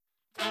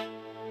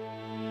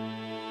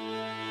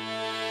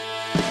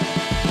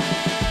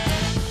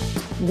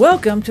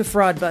Welcome to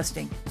Fraud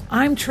Busting.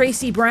 I'm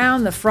Tracy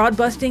Brown, the fraud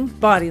busting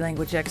body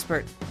language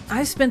expert.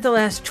 I've spent the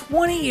last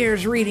 20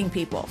 years reading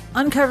people,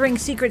 uncovering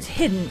secrets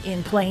hidden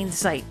in plain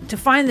sight to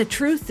find the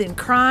truth in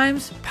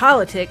crimes,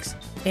 politics,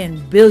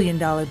 and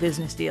billion-dollar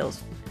business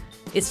deals.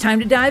 It's time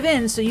to dive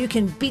in so you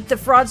can beat the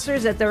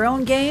fraudsters at their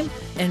own game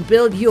and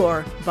build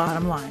your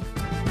bottom line.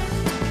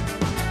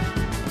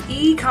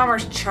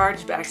 E-commerce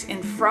chargebacks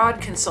and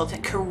fraud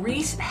consultant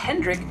Carice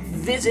Hendrick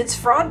visits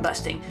fraud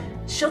busting.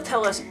 She'll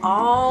tell us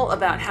all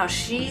about how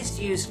she's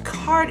used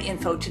card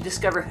info to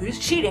discover who's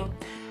cheating,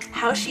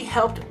 how she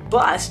helped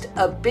bust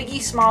a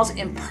Biggie Smalls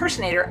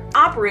impersonator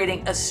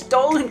operating a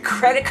stolen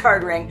credit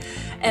card ring,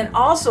 and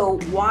also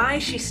why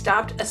she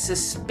stopped a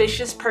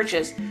suspicious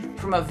purchase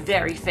from a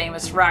very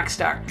famous rock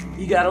star.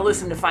 You gotta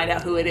listen to find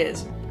out who it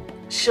is.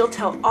 She'll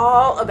tell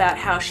all about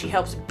how she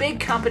helps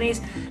big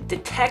companies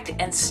detect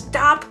and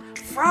stop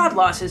fraud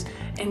losses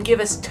and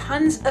give us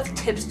tons of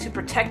tips to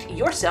protect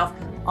yourself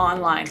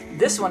online.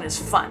 This one is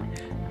fun.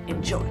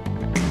 Enjoy.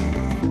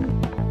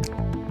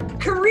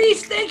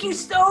 Carice, thank you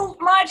so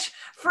much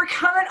for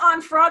coming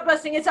on Fraud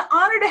Busting. It's an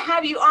honor to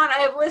have you on. I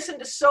have listened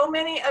to so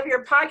many of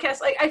your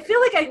podcasts. I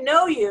feel like I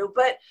know you,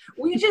 but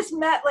we just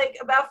met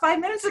about 5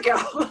 minutes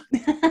ago.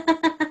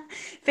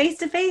 Face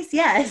to face,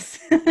 yes.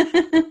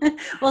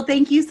 Well,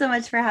 thank you so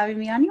much for having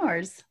me on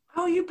yours.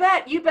 Oh, you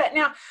bet. You bet.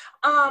 Now,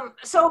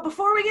 so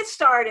before we get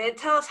started,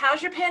 tell us,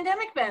 how's your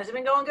pandemic been? Has it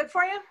been going good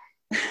for you?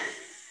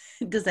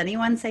 Does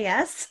anyone say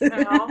yes? No,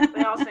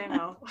 they all say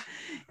no.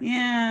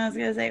 Yeah, I was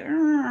going to say,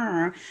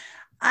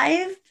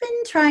 I've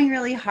been trying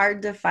really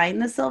hard to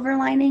find the silver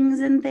linings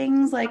in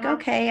things.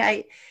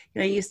 Okay,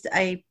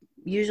 I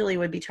usually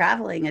would be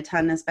traveling a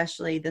ton,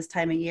 especially this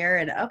time of year.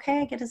 And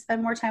okay, I get to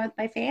spend more time with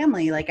my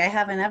family. I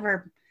haven't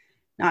ever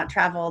not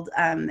traveled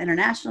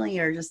internationally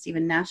or just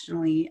even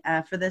nationally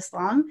for this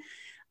long.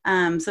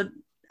 So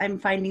I'm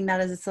finding that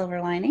as a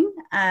silver lining.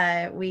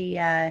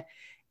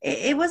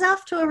 It was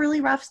off to a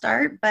really rough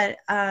start, but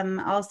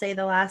I'll say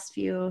the last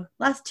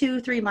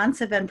 2-3 months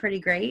have been pretty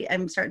great.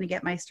 I'm starting to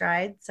get my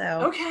stride. So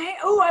okay.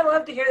 Oh, I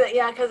love to hear that.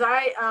 Yeah, because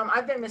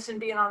I've been missing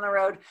being on the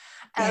road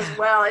as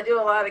well. I do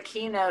a lot of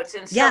keynotes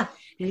and yeah,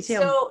 me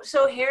too.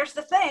 So here's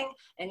the thing,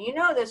 and you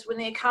know this: when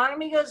the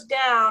economy goes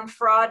down,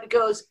 fraud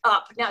goes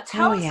up. Now,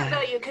 tell us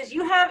about you, because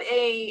you have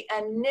a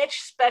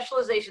niche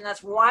specialization.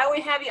 That's why we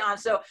have you on.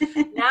 So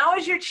now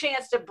is your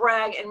chance to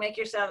brag and make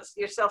yourself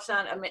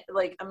sound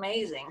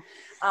amazing.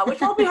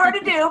 Which won't be hard to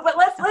do, but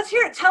let's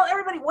hear it. Tell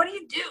everybody, what do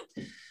you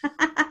do?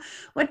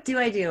 What do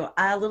I do?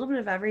 A little bit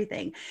of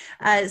everything.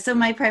 So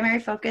my primary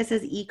focus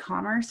is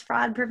e-commerce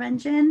fraud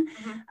prevention.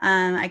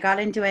 Mm-hmm. I got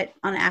into it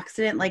on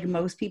accident, like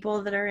most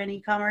people that are in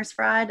e-commerce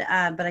fraud,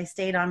 but I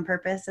stayed on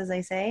purpose, as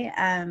I say.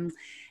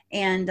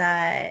 And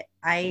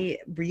I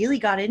really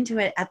got into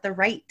it at the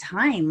right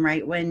time,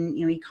 right when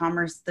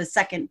e-commerce, the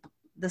second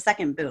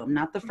boom,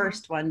 not the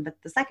first one, but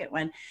the second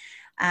one.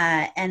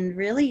 And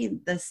really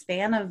the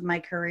span of my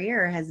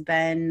career has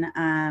been,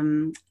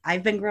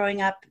 I've been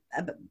growing up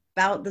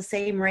about the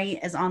same rate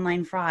as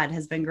online fraud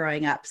has been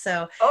growing up.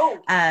 So,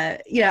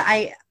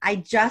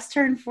 I just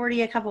turned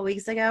 40 a couple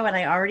weeks ago, and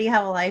I already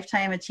have a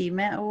Lifetime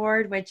Achievement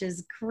Award, which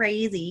is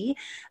crazy.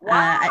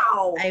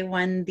 Wow. I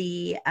won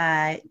the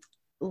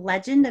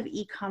Legend of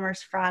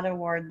E-commerce Fraud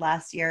Award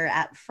last year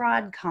at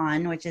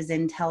FraudCon, which is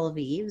in Tel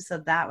Aviv. So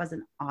that was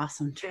an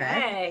awesome trip.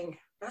 Dang.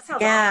 That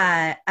sounds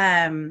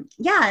awesome.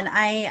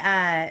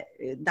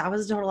 And that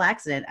was a total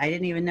accident. I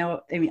didn't even know.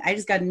 I mean, I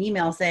just got an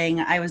email saying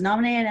I was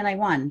nominated and I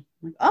won.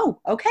 I'm like, oh,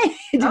 okay. I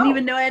didn't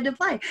even know I had to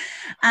apply.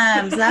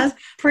 So that was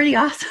pretty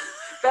awesome.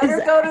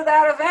 Better go to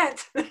that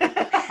event.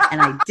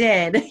 And I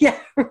did. Yeah,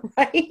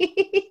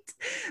 right.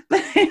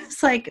 But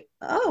it's like,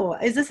 oh,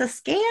 is this a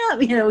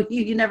scam?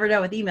 You never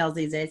know with emails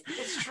these days.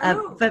 It's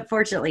true. But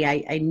fortunately,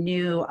 I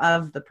knew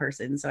of the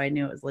person, so I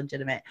knew it was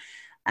legitimate.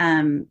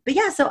 But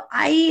yeah, so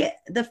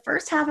the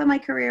first half of my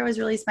career was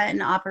really spent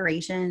in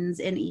operations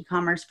in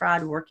e-commerce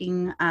fraud,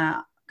 working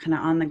kind of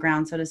on the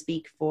ground, so to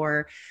speak,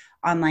 for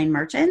online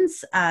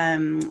merchants.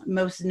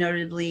 Most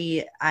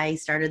notably, I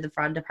started the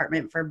fraud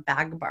department for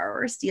Bag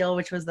Borrower Steal,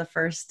 which was the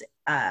first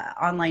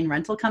online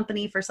rental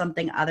company for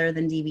something other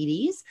than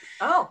DVDs.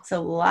 Oh,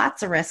 so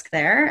lots of risk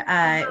there.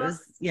 It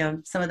was,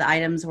 some of the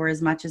items were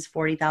as much as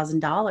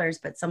 $40,000,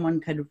 but someone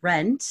could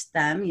rent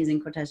them using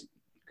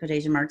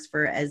quotation marks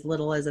for as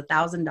little as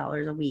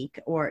 $1,000 a week,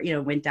 or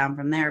went down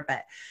from there.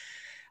 But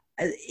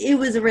it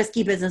was a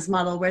risky business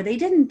model where they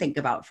didn't think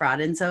about fraud,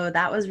 and so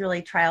that was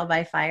really trial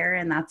by fire,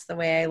 and that's the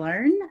way I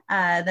learned.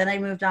 Then I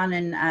moved on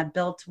and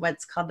built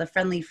what's called the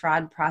friendly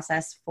fraud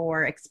process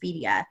for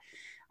Expedia,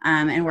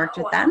 and worked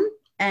with them.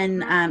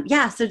 And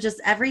so just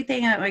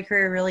everything in my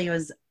career really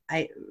was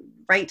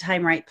right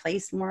time, right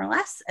place, more or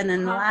less. And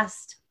then the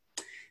last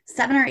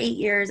 7 or 8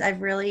 years,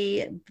 I've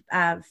really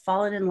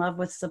fallen in love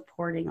with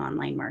supporting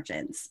online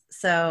merchants.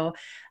 So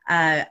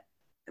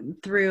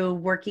through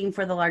working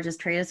for the largest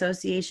trade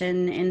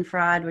association in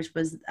fraud, which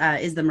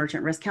is the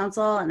Merchant Risk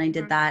Council, and I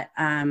did that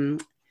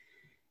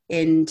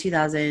in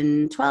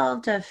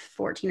 2012 to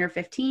 14 or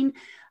 15.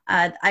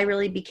 I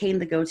really became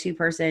the go-to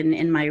person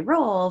in my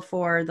role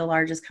for the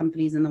largest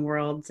companies in the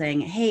world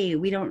saying, hey,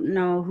 we don't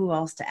know who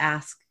else to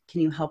ask.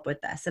 Can you help with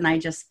this? And I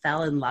just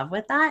fell in love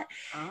with that.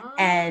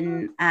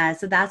 And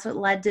so that's what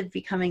led to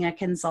becoming a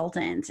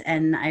consultant.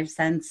 And I've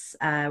since,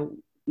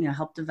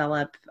 helped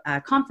develop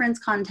conference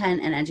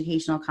content and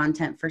educational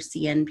content for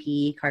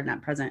CNP,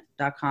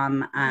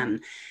 cardnotpresent.com.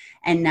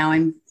 And now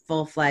I'm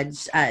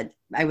full-fledged.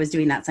 I was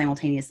doing that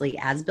simultaneously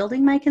as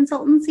building my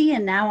consultancy.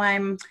 And now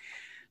I'm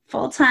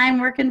full-time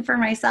working for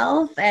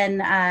myself.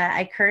 And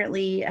I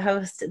currently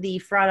host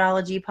the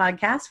Fraudology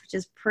podcast, which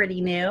is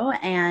pretty new.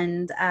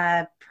 And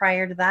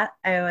prior to that,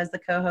 I was the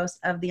co-host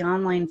of the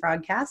Online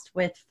Fraudcast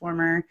with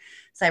former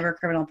cyber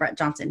criminal Brett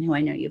Johnson, who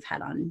I know you've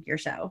had on your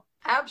show.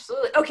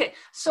 Absolutely. Okay.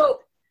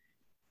 So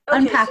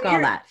unpack all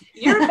that.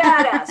 You're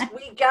badass.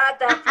 We got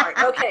that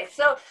part. Okay.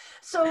 So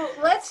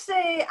let's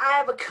say I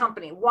have a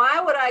company. Why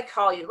would I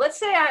call you? Let's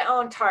say I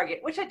own Target,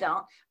 which I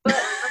don't,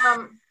 but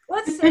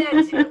let's say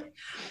I do.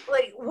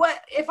 Like,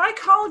 what if I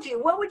called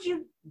you? What would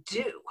you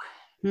do?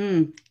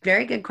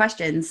 Very good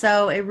question.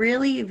 So it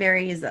really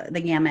varies the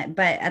gamut,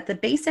 but at the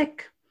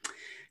basic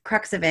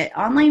crux of it,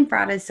 online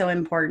fraud is so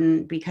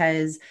important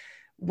because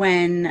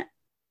when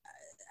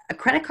a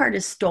credit card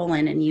is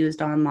stolen and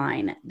used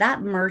online,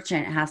 that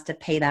merchant has to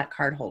pay that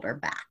cardholder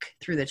back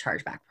through the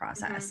chargeback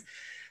process. Mm-hmm.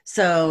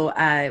 So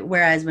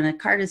whereas when a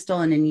card is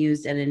stolen and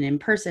used at an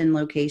in-person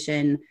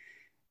location,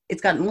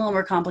 it's gotten a little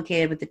more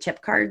complicated with the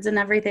chip cards and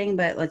everything,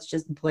 but let's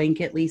just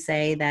blanketly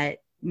say that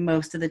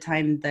most of the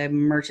time the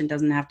merchant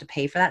doesn't have to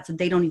pay for that. So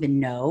they don't even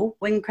know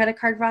when credit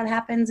card fraud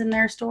happens in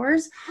their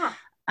stores.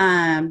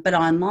 But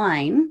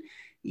online,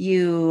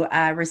 you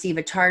receive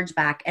a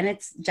chargeback, and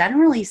it's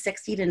generally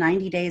 60 to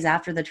 90 days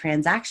after the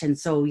transaction.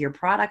 So your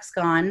product's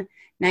gone.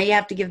 Now you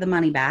have to give the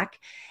money back.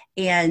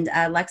 And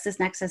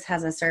LexisNexis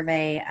has a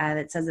survey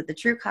that says that the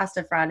true cost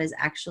of fraud is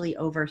actually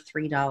over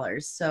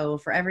 $3. So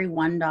for every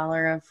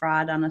 $1 of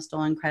fraud on a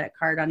stolen credit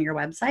card on your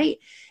website,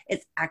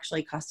 it's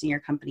actually costing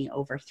your company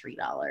over $3.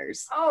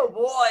 Oh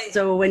boy.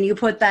 So when you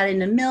put that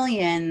into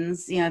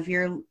millions, if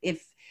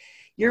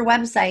your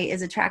website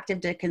is attractive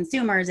to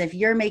consumers, if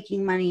you're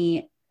making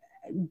money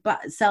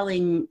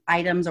selling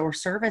items or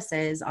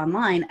services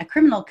online, a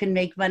criminal can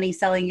make money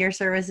selling your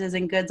services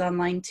and goods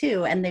online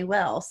too, and they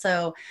will.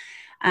 So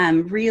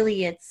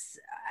really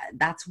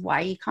that's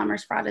why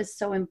e-commerce fraud is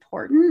so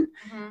important.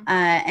 Mm-hmm.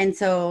 And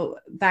so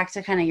back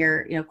to kind of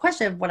your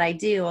question of what I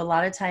do, a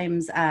lot of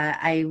times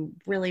I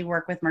really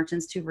work with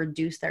merchants to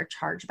reduce their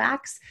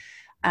chargebacks.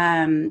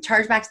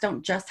 Chargebacks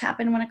don't just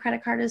happen when a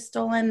credit card is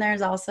stolen.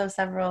 There's also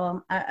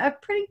a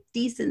pretty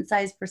decent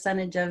sized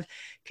percentage of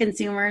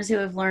consumers who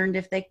have learned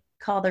if they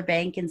call their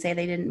bank and say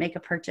they didn't make a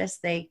purchase,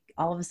 they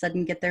all of a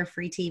sudden get their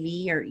free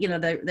TV or,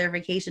 their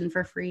vacation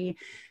for free.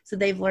 So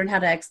they've learned how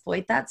to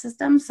exploit that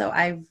system. So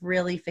I've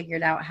really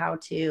figured out how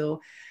to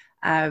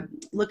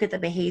look at the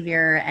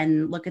behavior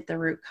and look at the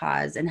root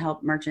cause and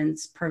help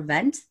merchants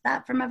prevent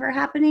that from ever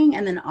happening.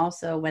 And then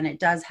also when it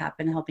does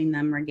happen, helping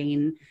them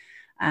regain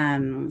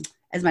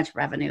as much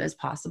revenue as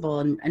possible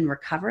and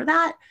recover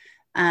that.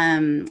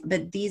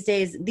 But these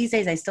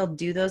days I still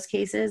do those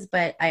cases,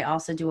 but I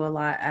also do a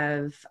lot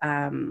of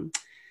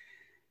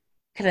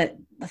kind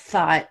of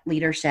thought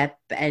leadership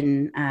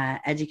and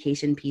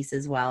education piece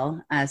as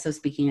well. So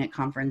speaking at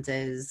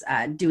conferences,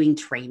 doing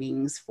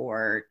trainings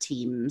for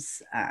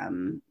teams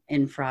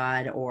in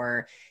fraud,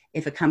 or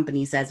if a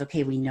company says,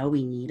 okay, we know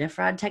we need a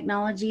fraud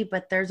technology,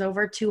 but there's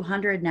over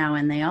 200 now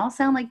and they all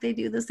sound like they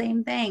do the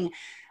same thing.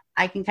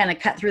 I can kind of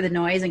cut through the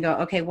noise and go,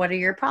 okay, what are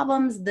your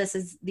problems?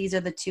 These are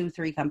the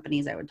 2-3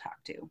 companies I would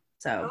talk to.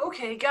 So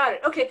okay, got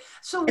it. Okay,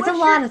 so it's a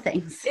lot of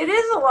things. It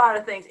is a lot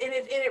of things, and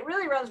it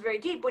really runs very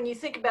deep when you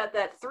think about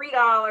that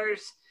 $3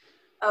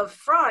 of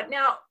fraud.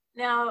 Now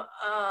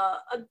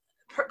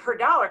per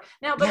dollar.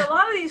 Now, but a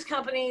lot of these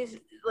companies,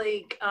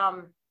 like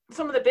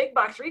some of the big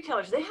box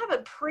retailers, they have a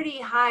pretty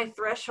high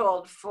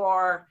threshold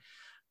for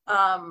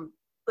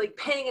like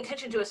paying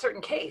attention to a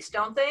certain case,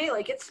 don't they?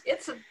 Like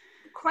it's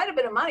quite a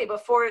bit of money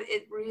before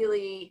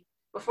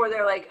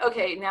they're like,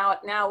 okay,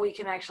 now we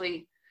can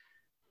actually,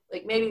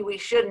 like, maybe we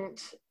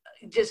shouldn't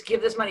just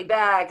give this money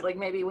back. Like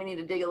maybe we need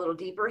to dig a little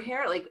deeper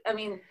here. Like, I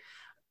mean,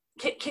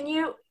 can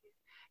you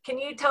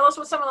tell us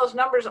what some of those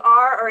numbers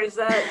are, or is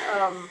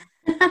that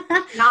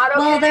not okay?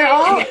 Well, they're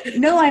all,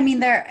 no, I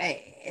mean,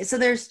 so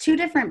there's two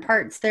different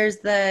parts. There's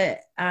the,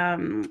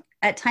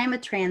 at time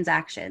of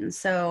transaction.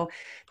 So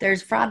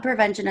there's fraud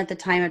prevention at the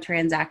time of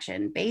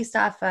transaction based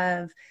off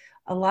of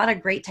a lot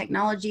of great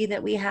technology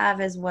that we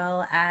have, as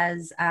well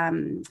as,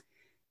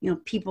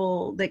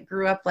 people that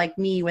grew up like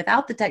me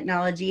without the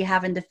technology,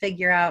 having to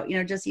figure out,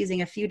 just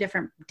using a few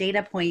different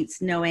data points,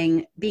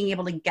 being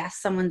able to guess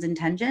someone's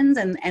intentions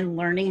and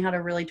learning how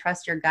to really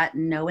trust your gut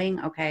and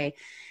knowing, okay,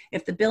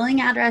 if the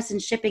billing address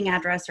and shipping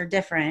address are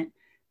different,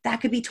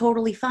 that could be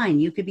totally fine.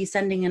 You could be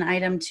sending an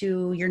item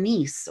to your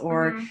niece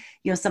or,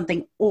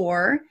 something,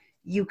 or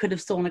you could have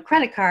stolen a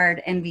credit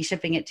card and be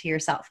shipping it to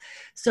yourself.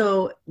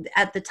 So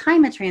at the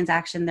time of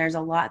transaction, there's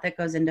a lot that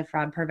goes into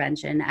fraud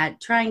prevention,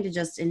 at trying to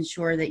just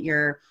ensure that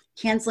you're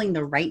canceling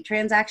the right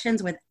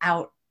transactions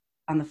without,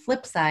 on the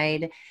flip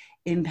side,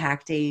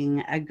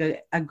 impacting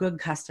a good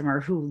customer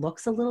who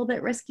looks a little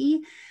bit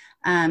risky,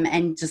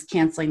 and just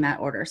canceling that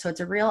order. So it's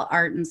a real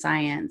art and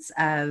science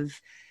of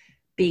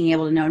being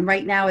able to know. And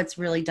right now it's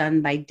really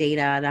done by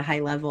data at a high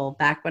level.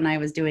 Back when I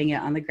was doing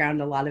it on the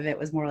ground, a lot of it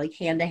was more like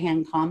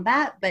hand-to-hand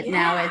combat, but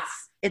now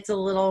it's a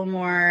little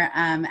more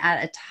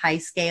at a high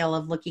scale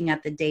of looking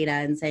at the data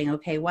and saying,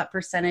 okay, what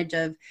percentage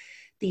of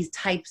these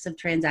types of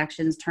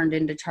transactions turned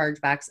into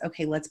chargebacks?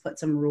 Okay, let's put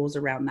some rules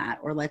around that,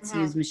 or let's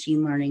use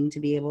machine learning to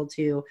be able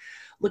to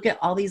look at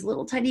all these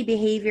little tiny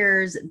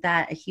behaviors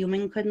that a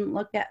human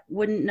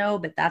wouldn't know,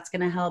 but that's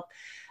going to help.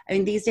 I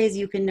mean, these days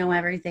you can know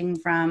everything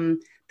from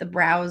the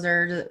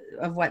browser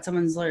of what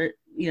someone's,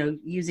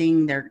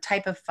 using, their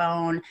type of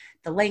phone,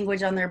 the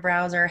language on their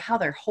browser, how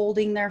they're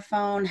holding their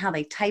phone, how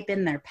they type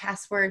in their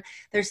password.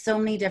 There's so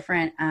many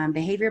different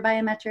behavior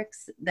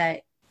biometrics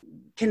that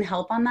can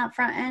help on that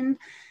front end.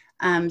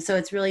 So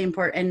it's really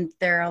important. And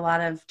there are a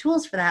lot of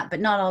tools for that, but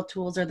not all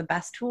tools are the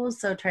best tools.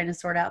 So trying to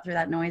sort out through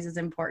that noise is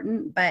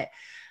important. But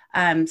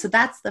so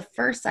that's the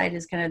first side,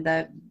 is kind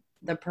of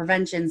the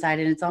prevention side.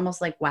 And it's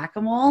almost like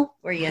whack-a-mole,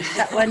 where you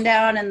shut one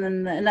down and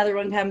then another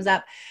one comes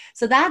up.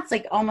 So that's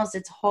like almost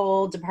its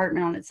whole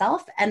department on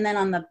itself. And then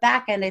on the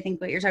back end, I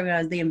think what you're talking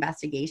about is the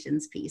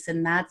investigations piece.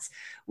 And that's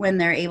when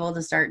they're able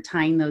to start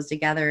tying those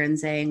together and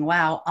saying,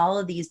 wow, all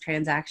of these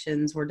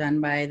transactions were done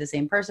by the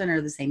same person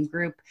or the same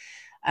group.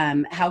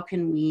 How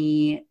can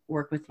we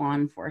work with law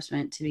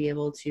enforcement to be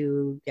able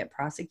to get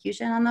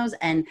prosecution on those?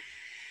 And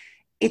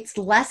it's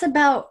less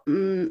about,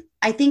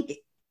 I think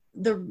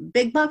the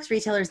big box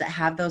retailers that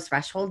have those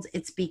thresholds,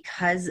 it's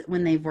because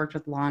when they've worked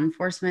with law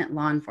enforcement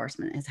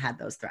has had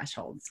those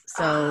thresholds.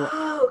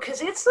 So,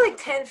 because it's like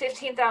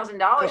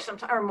 $10,000-$15,000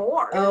 sometimes or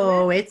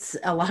more. It's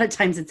a lot of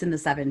times it's in the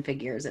seven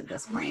figures at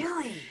this point.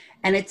 Really?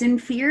 And it's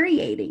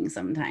infuriating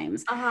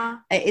sometimes.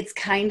 It's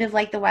kind of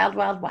like the wild,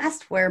 wild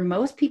west, where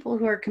most people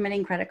who are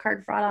committing credit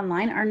card fraud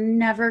online are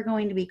never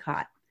going to be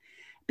caught.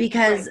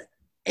 Because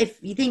if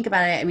you think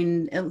about it, I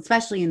mean,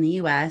 especially in the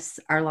US,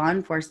 our law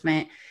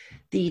enforcement,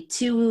 a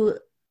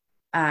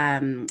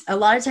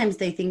lot of times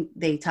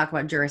they talk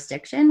about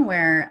jurisdiction,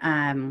 where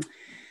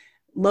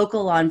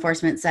local law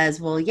enforcement says,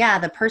 well, yeah,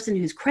 the person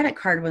whose credit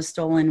card was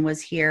stolen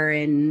was here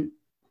in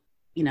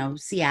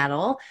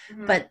Seattle,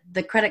 but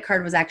the credit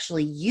card was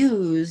actually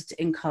used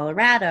in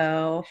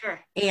Colorado. Sure.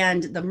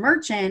 And the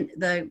merchant,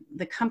 the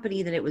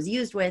company that it was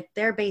used with,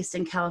 they're based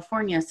in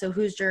California. So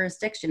whose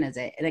jurisdiction is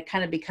it? And it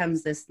kind of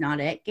becomes this not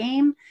it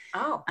game.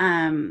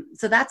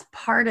 So that's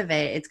part of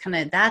it. It's kind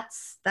of,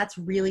 that's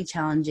really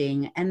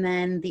challenging. And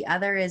then the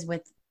other is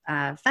with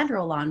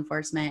federal law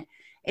enforcement,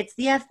 it's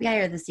the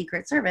FBI or the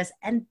Secret Service,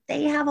 and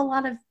they have a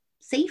lot of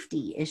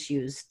safety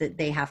issues that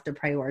they have to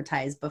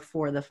prioritize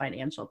before the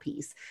financial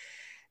piece.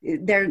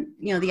 The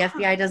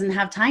FBI doesn't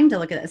have time to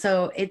look at it.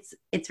 So it's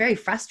very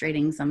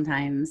frustrating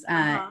sometimes.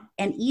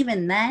 And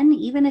even then,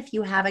 even if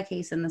you have a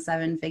case in the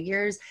seven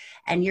figures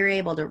and you're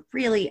able to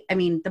really, I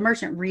mean, the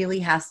merchant really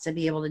has to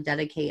be able to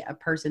dedicate a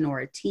person or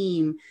a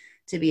team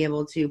to be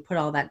able to put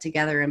all that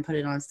together and put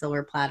it on a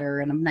silver platter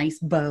and a nice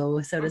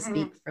bow, so to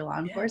speak, for law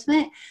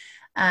enforcement.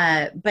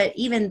 But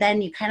even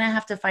then, you kind of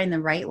have to find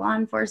the right law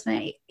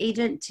enforcement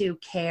agent to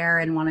care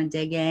and want to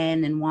dig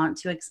in and want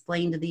to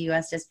explain to the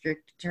U.S.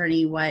 District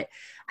Attorney what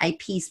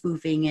IP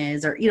spoofing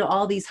is, or,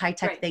 all these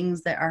high-tech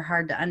things that are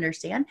hard to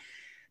understand.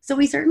 So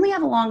we certainly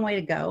have a long way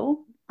to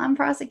go on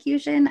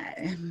prosecution.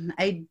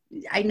 I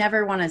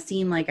never want to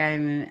seem like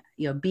I'm,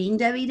 being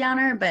Debbie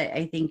Downer, but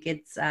I think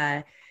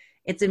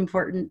it's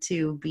important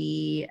to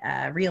be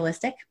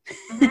realistic.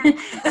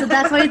 So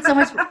that's why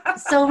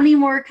it's so many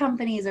more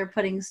companies are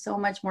putting so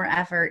much more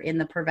effort in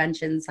the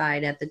prevention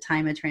side at the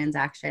time of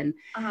transaction.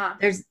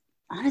 There's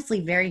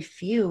honestly very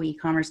few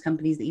e-commerce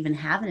companies that even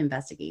have an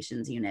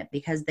investigations unit,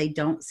 because they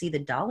don't see the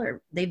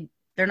dollar.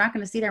 They're not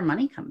going to see their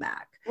money come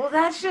back. Well,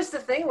 that's just the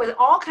thing with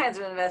all kinds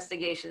of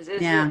investigations.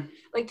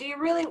 Do you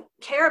really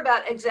care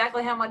about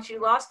exactly how much you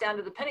lost down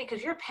to the penny?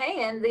 Because you're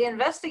paying the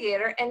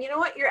investigator, and you know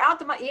what? You're out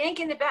the money. You ain't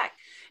getting it back.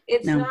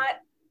 It's not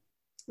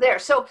there.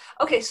 So,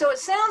 so it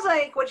sounds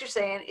like what you're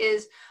saying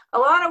is a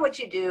lot of what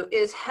you do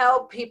is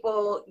help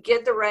people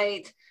get the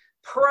right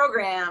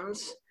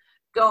programs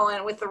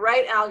going with the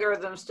right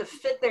algorithms to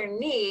fit their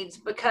needs,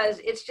 because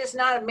it's just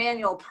not a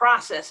manual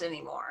process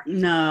anymore.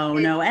 No.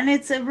 And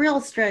it's a real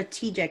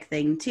strategic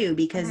thing too,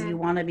 because you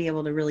want to be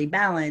able to really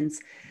balance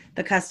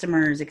the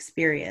customer's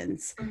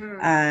experience.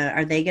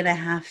 Are they going to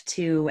have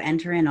to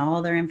enter in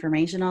all their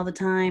information all the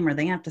time? Are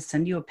they going to have to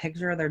send you a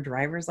picture of their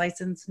driver's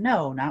license?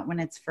 No, not when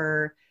it's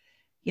for,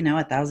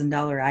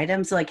 $1,000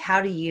 item. So like, how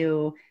do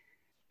you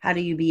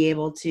be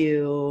able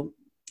to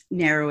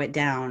narrow it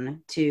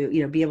down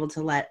to, be able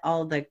to let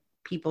all the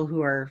people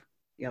who are,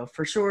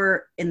 for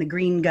sure in the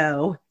green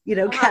go,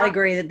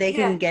 category, that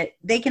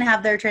they can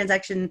have their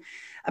transaction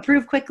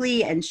approved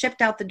quickly and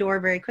shipped out the door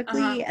very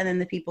quickly. And then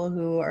the people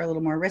who are a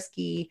little more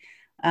risky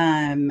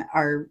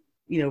are,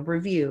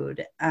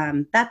 reviewed.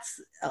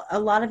 That's a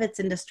lot of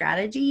it's into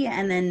strategy,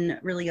 and then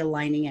really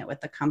aligning it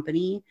with the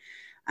company.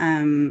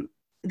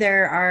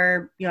 There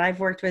are, I've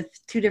worked with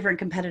two different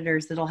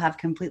competitors that'll have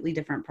completely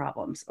different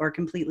problems or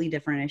completely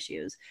different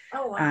issues.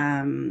 Oh,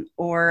 wow.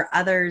 Or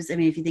others, I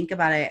mean, if you think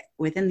about it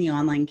within the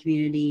online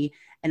community,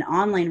 an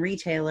online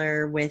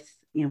retailer with,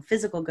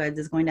 physical goods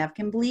is going to have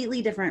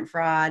completely different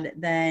fraud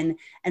than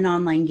an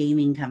online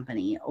gaming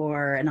company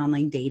or an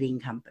online dating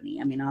company.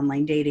 I mean,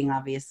 online dating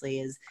obviously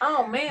is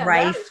Oh man, that is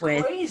rife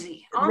with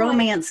crazy. Online,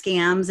 romance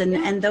scams,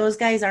 yeah. and those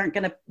guys aren't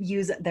going to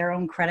use their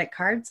own credit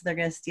card, so they're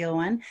going to steal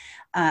one.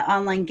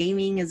 Online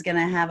gaming is going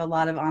to have a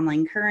lot of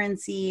online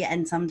currency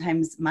and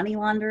sometimes money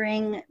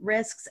laundering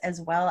risks,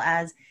 as well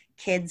as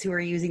kids who are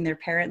using their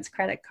parents'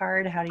 credit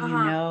card. How do you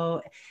Uh-huh.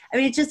 know? I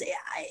mean,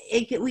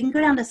 we can go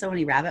down to so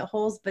many rabbit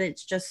holes, but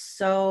it's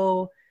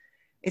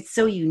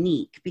so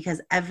unique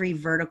because every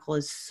vertical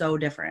is so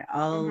different.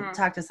 I'll Hmm.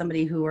 talk to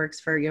somebody who works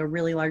for a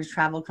really large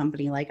travel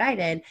company like I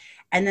did,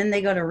 and then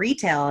they go to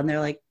retail and they're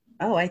like,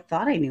 "Oh, I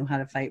thought I knew how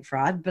to fight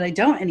fraud, but I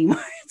don't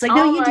anymore." It's like,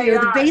 no, Oh you my do.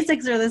 The gosh.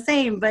 basics are the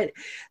same, but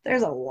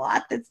there's a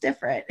lot that's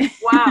different.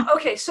 Wow.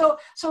 Okay, so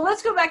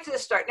let's go back to the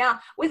start. Now,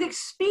 with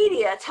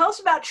Expedia, tell us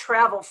about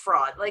travel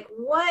fraud. Like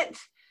what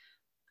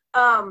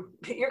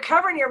you're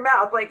covering your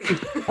mouth like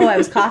Oh, I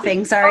was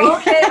coughing. Sorry. Oh,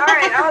 okay, all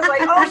right. I was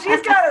like, oh,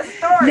 she's got a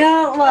story.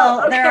 No, Oh,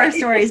 well, there are okay.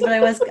 stories, but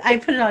I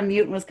put it on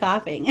mute and was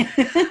coughing.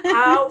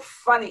 How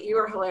funny. You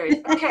were hilarious.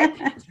 Okay.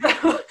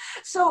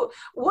 So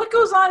what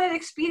goes on at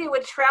Expedia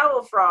with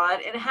travel fraud,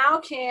 and how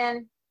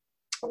can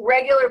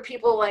regular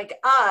people like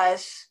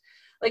us,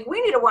 like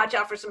we need to watch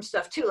out for some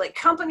stuff too. Like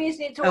companies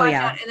need to Oh watch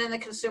yeah. out, and then the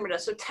consumer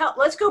does. So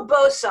let's go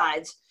both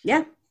sides.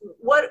 Yeah.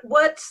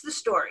 What's the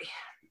story?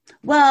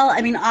 Well,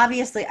 I mean,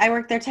 obviously, I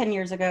worked there 10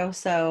 years ago.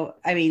 So,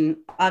 I mean,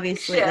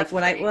 obviously, like Shift,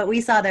 right? what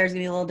we saw there is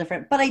going to be a little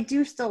different, but I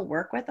do still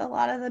work with a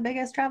lot of the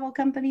biggest travel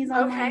companies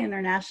online Okay.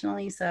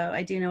 internationally. So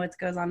I do know what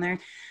goes on there.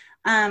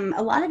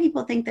 A lot of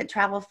people think that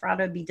travel fraud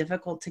would be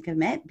difficult to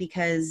commit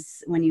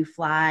because when you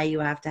fly, you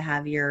have to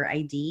have your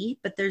ID,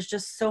 but there's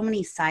just so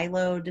many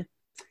siloed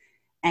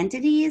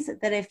entities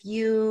that if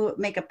you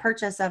make a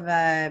purchase of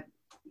a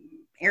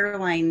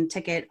airline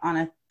ticket on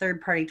a third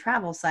party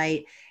travel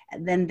site,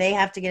 then they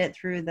have to get it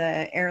through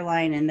the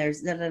airline and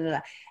there's da, da, da, da.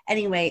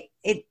 Anyway,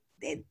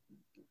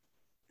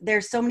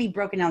 there's so many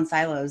broken down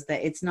silos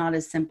that it's not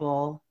as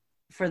simple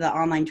for the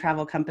online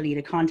travel company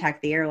to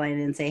contact the airline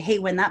and say, hey,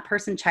 when that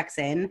person checks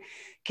in,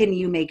 can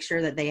you make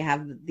sure that they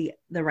have the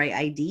right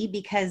ID?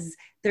 Because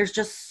there's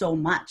just so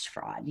much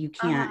fraud.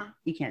 Uh-huh.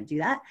 You can't do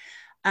that.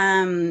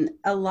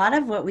 A lot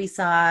of what we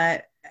saw,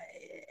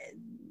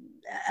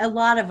 a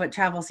lot of what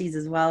travel sees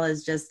as well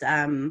is just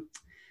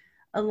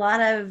a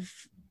lot of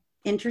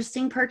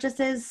interesting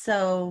purchases.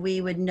 So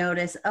we would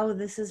notice, oh,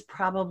 this is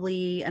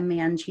probably a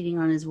man cheating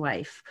on his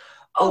wife.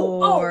 What?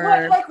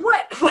 Or Like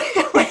what?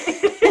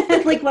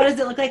 like, what does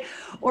it look like?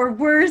 Or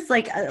worse,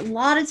 like a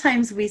lot of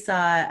times we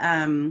saw,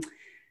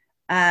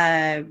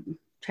 uh,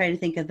 trying to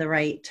think of the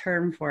right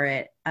term for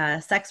it,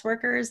 sex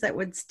workers that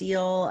would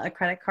steal a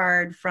credit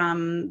card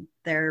from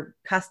their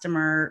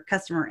customer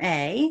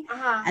A,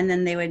 Uh-huh. and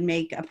then they would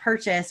make a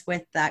purchase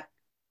with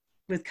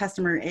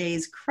customer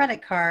A's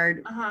credit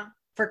card Uh-huh.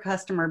 for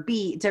customer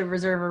B to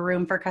reserve a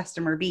room for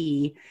customer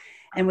B,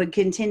 and would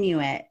continue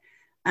it.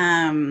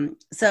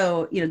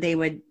 So, they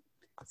would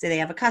say they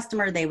have a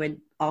customer, they would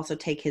also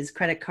take his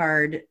credit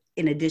card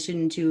in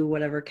addition to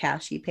whatever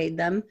cash he paid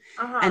them.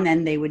 Uh-huh. And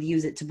then they would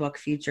use it to book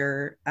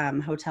future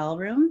hotel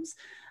rooms.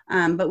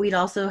 But we'd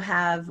also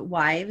have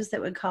wives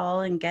that would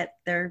call and get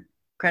their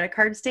credit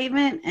card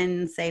statement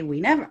and say,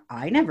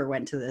 I never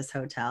went to this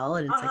hotel.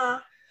 And it's like, Uh-huh.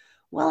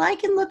 well, I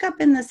can look up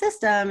in the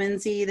system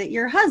and see that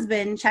your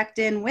husband checked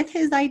in with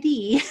his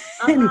ID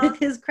and Uh-huh. with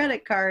his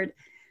credit card.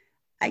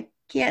 I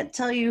can't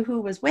tell you who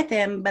was with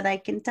him, but I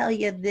can tell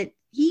you that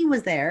he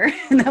was there.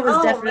 And that was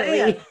Oh man.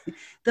 definitely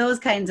those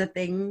kinds of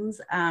things.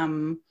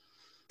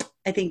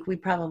 I think we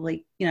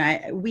probably,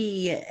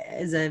 we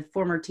as a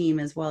former team,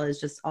 as well as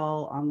just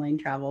all online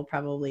travel,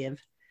 probably have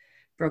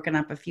broken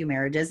up a few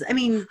marriages. I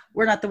mean,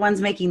 we're not the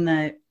ones making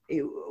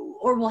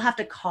or we'll have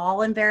to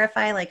call and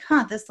verify, like,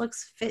 this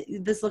looks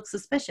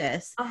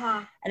suspicious.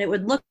 Uh-huh. And it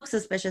would look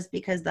suspicious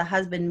because the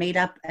husband made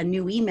up a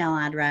new email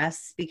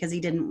address because he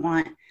didn't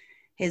want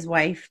his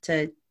wife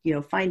to,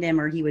 find him,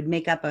 or he would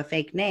make up a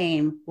fake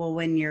name. Well,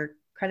 when your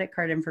credit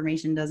card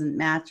information doesn't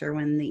match, or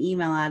when the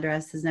email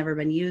address has never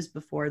been used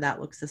before, that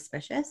looks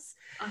suspicious.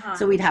 Uh-huh.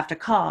 So we'd have to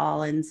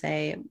call and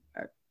say,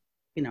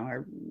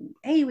 or,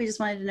 hey, we just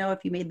wanted to know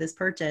if you made this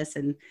purchase.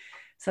 And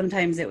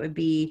sometimes it would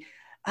be,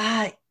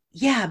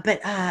 yeah,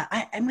 but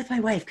I'm with my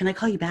wife. Can I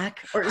call you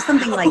back? Or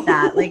something like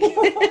that. Like,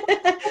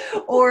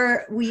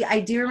 I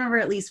do remember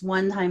at least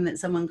one time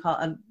that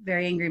a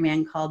very angry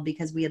man called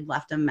because we had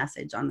left a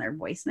message on their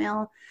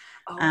voicemail.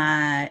 Oh.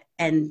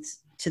 And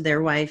to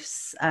their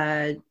wife's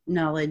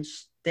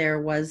knowledge, there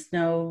was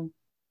no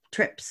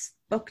trips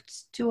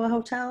booked to a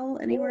hotel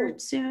anywhere Ooh.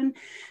 soon.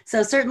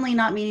 So certainly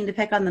not meaning to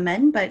pick on the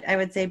men, but I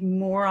would say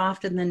more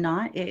often than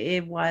not,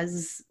 it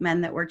was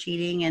men that were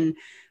cheating. And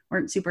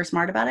weren't super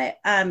smart about it.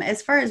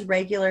 As far as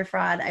regular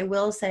fraud, I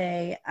will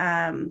say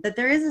that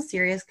there is a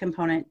serious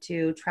component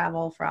to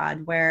travel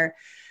fraud where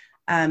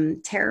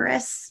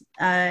terrorists,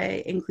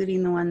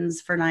 including the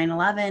ones for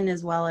 9/11,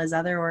 as well as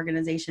other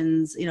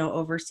organizations,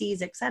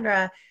 overseas, et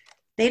cetera,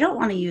 they don't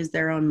want to use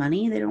their own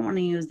money. They don't want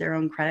to use their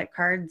own credit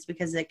cards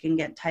because it can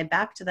get tied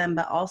back to them.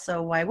 But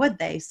also, why would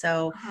they?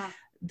 So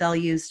they'll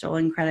use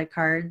stolen credit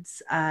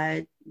cards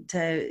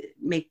to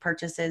make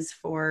purchases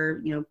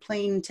for,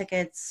 plane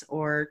tickets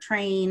or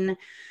train,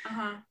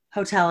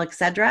 hotel,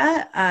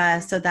 etc.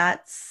 So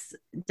that's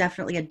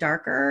definitely a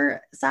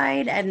darker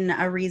side,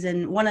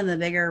 and one of the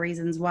bigger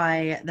reasons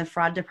why the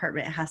fraud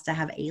department has to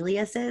have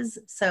aliases.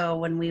 So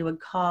when we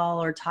would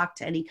call or talk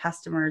to any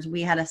customers,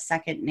 we had a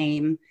second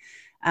name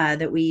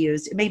that we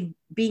used. It made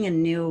being a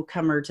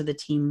newcomer to the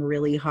team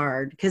really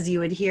hard because you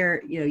would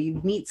hear,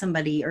 you'd meet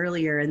somebody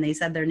earlier and they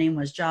said their name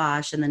was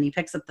Josh, and then he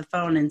picks up the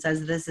phone and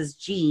says, "This is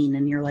Jean,"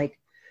 and you're like,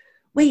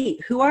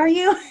 "Wait, who are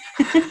you?"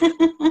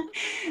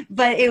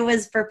 But it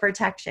was for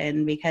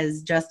protection,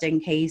 because just in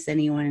case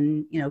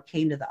anyone,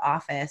 came to the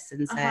office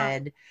and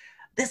said,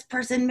 "This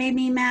person made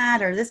me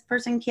mad," or "This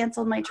person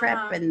canceled my trip,"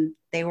 and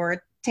they were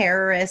a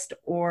terrorist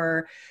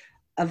or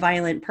a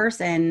violent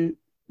person,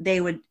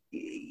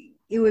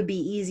 it would be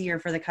easier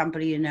for the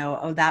company to know,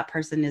 oh, that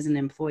person isn't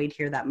employed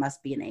here. That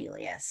must be an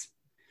alias.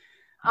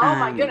 Oh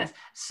my goodness.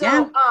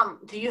 So,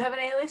 do you have an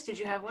alias? Did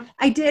you have one?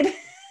 I did.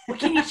 Well,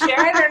 can you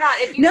share it or not?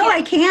 If you No,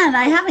 I can.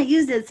 I haven't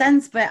used it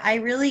since, but I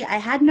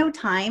had no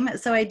time.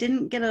 So I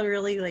didn't get to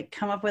really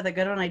come up with a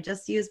good one. I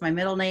just used my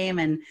middle name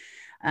and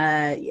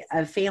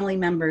a family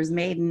member's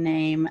maiden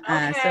name.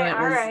 Okay,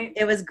 so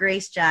it was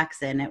Grace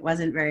Jackson. It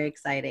wasn't very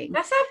exciting.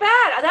 That's not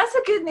bad. That's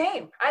a good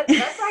name.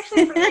 That's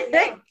actually a pretty good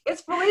name.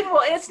 It's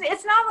believable. It's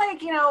not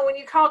like, when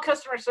you call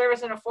customer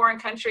service in a foreign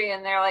country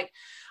and they're like,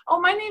 "Oh,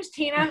 my name's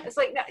Tina." It's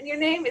like, no, your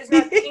name is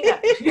not Tina.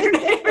 Your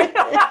name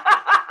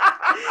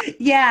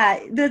Yeah,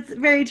 that's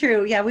very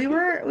true. Yeah, we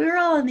were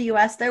all in the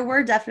US. There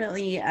were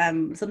definitely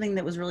something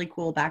that was really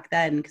cool back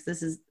then, because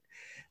this is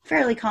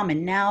fairly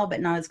common now,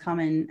 but not as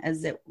common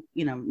as it,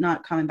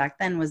 not common back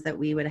then, was that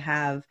we would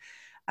have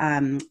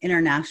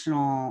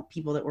international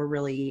people that were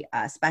really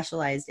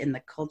specialized in the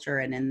culture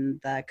and in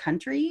the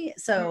country.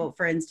 So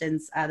for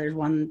instance, there's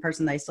one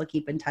person that I still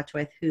keep in touch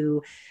with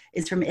who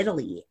is from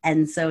Italy.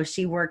 And so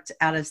she worked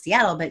out of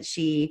Seattle, but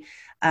she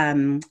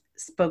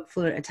spoke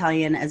fluent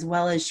Italian, as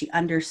well as she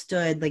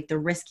understood the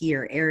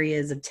riskier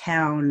areas of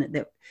town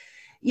that,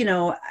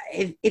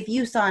 if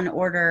you saw an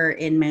order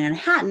in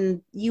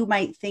Manhattan, you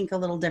might think a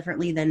little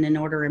differently than an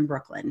order in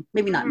Brooklyn.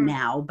 Maybe not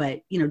now,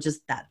 but,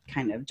 just that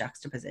kind of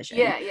juxtaposition.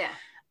 Yeah.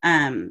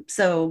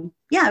 So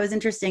yeah, it was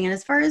interesting. And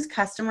as far as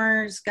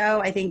customers go,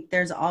 I think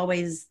there's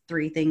always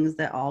 3 things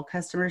that all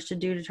customers should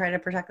do to try to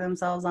protect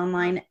themselves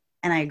online.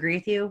 And I agree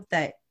with you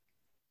that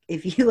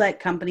if you let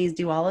companies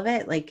do all of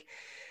it,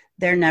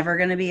 they're never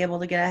going to be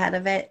able to get ahead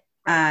of it.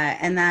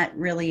 And that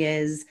really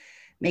is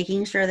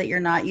making sure that you're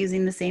not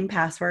using the same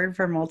password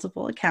for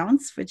multiple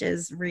accounts, which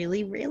is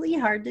really, really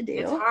hard to do.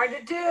 It's hard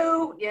to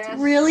do. Yes.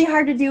 It's really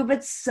hard to do,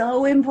 but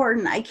so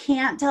important. I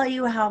can't tell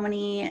you how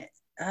many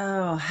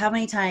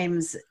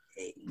times,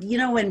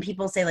 when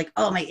people say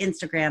oh, my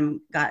Instagram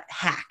got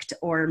hacked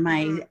or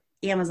my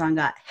Amazon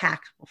got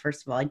hacked. Well,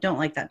 first of all, I don't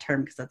like that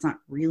term because that's not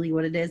really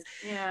what it is.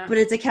 Yeah. But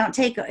it's account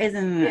takeover.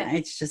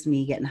 It's just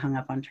me getting hung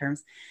up on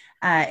terms.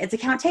 It's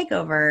account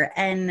takeover.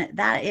 And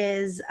that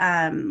is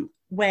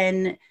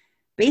when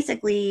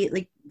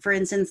basically, for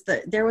instance,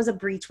 there was a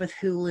breach with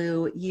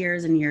Hulu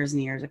years and years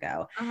and years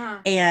ago.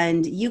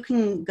 And you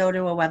can go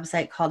to a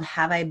website called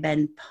Have I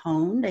Been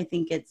Pwned? I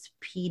think it's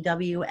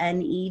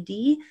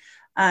PWNED.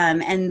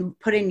 And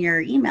put in your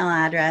email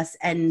address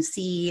and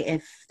see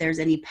if there's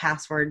any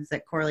passwords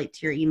that correlate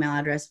to your email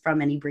address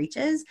from any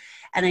breaches.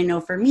 And I know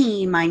for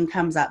me, mine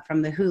comes up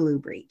from the Hulu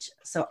breach.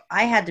 So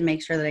I had to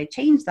make sure that I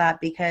changed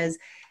that, because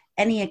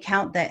any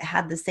account that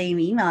had the same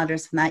email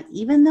address from that,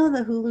 even though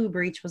the Hulu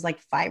breach was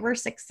 5 or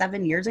 6,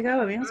 7 years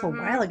ago, it was a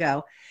while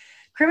ago,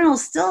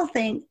 criminals still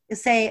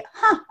say,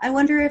 I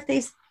wonder if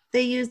they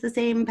use the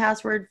same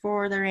password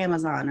for their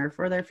Amazon or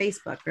for their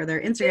Facebook or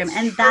their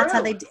Instagram. That's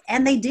how they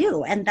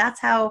do. And that's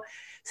how,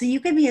 so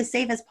you can be as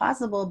safe as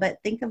possible,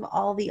 but think of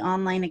all the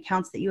online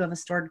accounts that you have a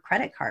stored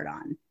credit card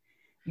on.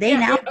 They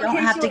don't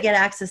have to get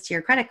access to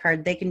your credit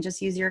card. They can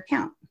just use your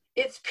account.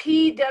 It's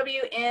pwned.com.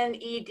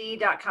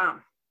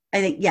 I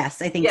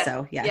think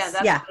so. Yes. Yeah,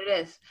 that's what it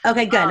is.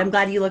 Okay, good. I'm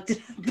glad you looked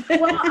it up.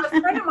 Well, a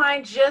friend of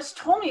mine just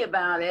told me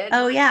about it.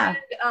 Oh, yeah.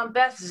 And,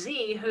 Beth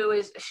Z,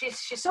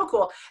 she's so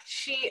cool.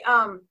 She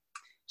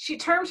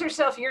terms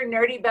herself your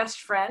nerdy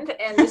best friend,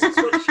 and this is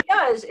what she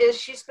does, is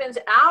she spends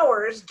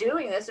hours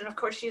doing this, and of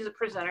course she's a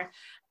presenter,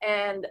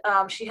 and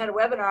she had a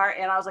webinar,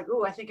 and I was like,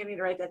 "Ooh, I think I need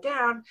to write that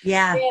down."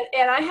 Yeah.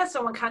 And I had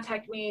someone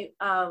contact me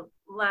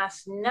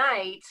last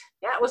night.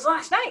 Yeah, it was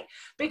last night,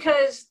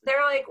 because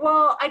they're like,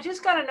 well, I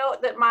just got a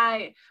note that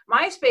my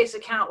MySpace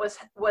account was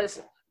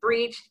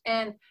breached,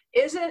 and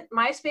isn't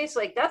MySpace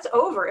like, that's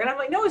over? And I'm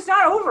like, no, it's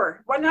not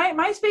over.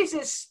 MySpace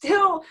is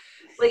still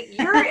like,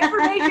 your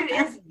information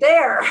is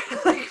there,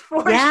 like,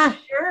 for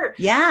sure.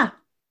 Yeah.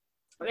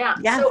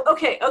 So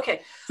okay.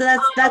 So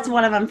that's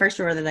one of them for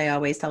sure that I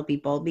always tell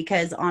people,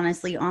 because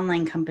honestly,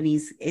 online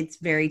companies, it's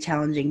very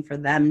challenging for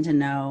them to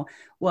know,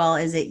 well,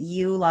 is it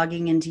you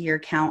logging into your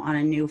account on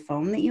a new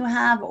phone that you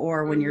have,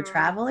 or when you're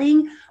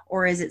traveling,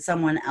 or is it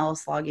someone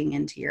else logging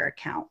into your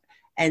account?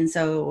 And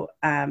so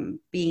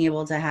being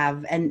able to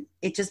have, and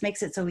it just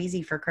makes it so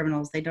easy for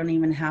criminals. They don't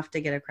even have to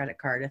get a credit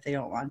card if they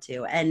don't want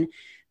to. And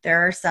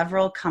there are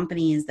several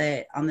companies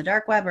that on the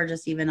dark web, or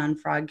just even on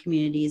fraud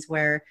communities,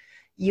 where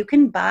you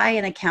can buy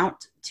an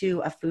account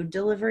to a food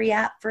delivery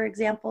app, for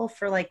example,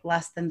 for like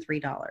less than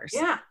 $3.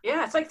 Yeah.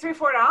 It's like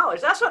 $3-4.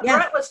 That's what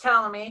Brett was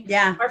telling me.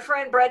 Yeah. Our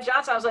friend Brett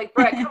Johnson. I was like,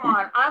 Brett, come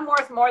on, I'm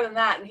worth more than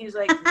that. And he's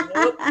like,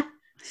 nope.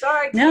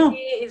 Sorry, no.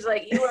 TV. He's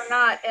like, you are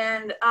not.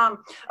 And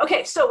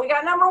okay, so we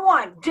got number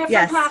 1,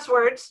 different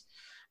passwords.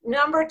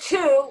 Number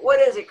 2,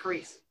 what is it,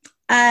 Carice?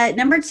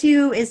 Number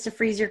 2 is to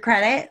freeze your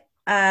credit.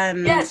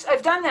 Yes,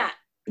 I've done that.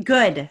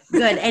 Good.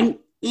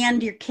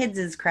 And your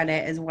kids'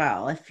 credit as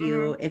well, if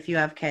you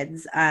have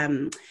kids,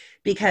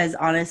 because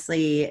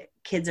honestly,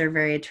 kids are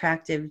very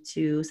attractive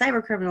to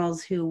cyber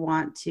criminals who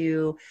want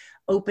to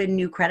open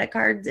new credit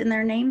cards in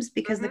their names,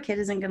 because the kid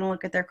isn't going to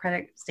look at their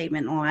credit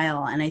statement in a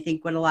while. And I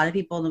think what a lot of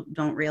people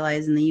don't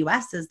realize in the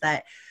U.S. is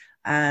that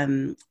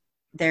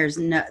there's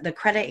no, the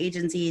credit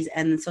agencies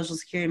and the Social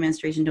Security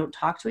Administration don't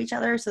talk to each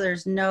other, so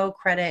there's no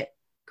credit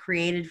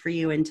created for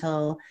you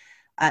until.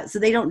 So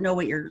they don't know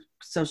what your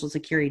social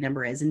security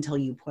number is until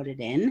you put it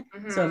in.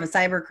 So if a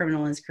cyber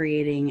criminal is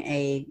creating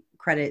a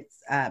credit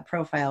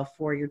profile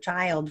for your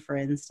child, for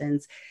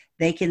instance,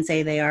 they can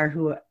say they are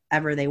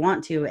whoever they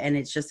want to, and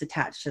it's just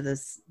attached to the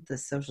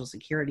social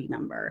security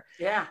number.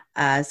 Yeah.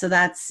 So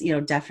that's,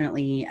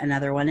 definitely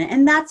another one.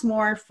 And that's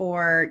more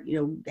for,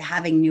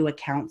 having new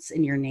accounts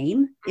in your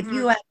name. If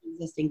you have an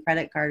existing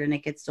credit card and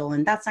it gets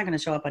stolen, that's not going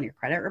to show up on your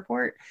credit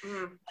report.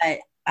 But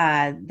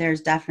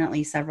there's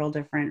definitely several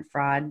different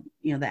fraud,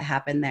 that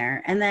happen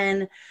there. And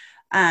then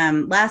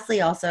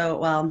lastly, also,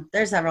 well,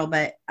 there's several,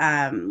 but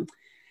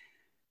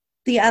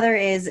the other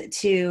is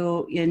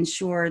to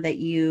ensure that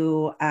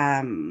you,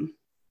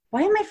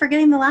 why am I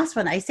forgetting the last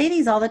one? I say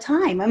these all the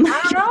time. I'm like,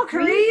 I don't know,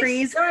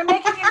 Carice. Am I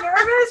making you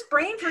nervous?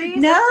 Brain freeze?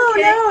 No,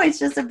 it's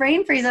just a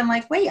brain freeze. I'm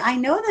like, wait, I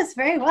know this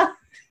very well.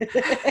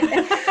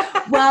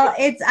 Well,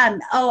 it's,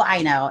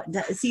 I know.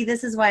 See,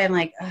 this is why I'm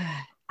like,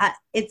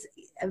 it's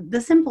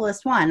the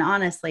simplest one,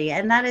 honestly.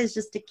 And that is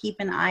just to keep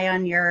an eye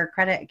on your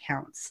credit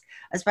accounts,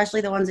 especially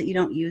the ones that you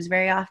don't use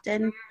very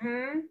often.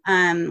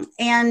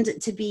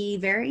 And to be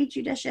very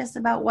judicious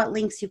about what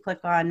links you click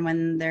on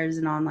when there's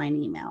an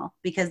online email,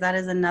 because that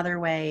is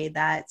another way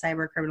that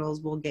cyber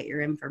criminals will get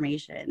your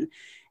information,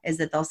 is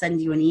that they'll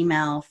send you an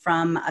email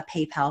from a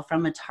PayPal,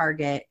 from a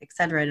Target,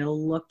 etc. And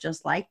it'll look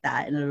just like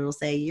that. And it'll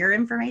say, your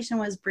information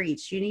was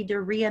breached. You need to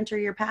re-enter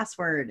your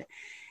password.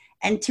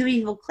 And two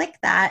people click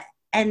that,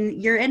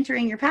 and you're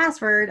entering your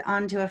password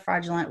onto a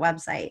fraudulent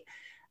website.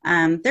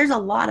 There's a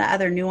lot of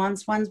other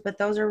nuanced ones, but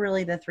those are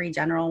really the 3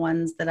 general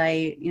ones that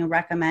I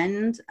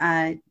recommend.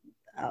 A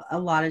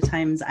lot of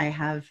times I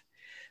have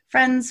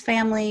friends,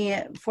 family,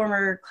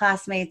 former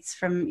classmates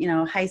from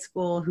high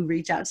school who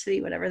reach out to me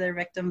whenever they're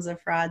victims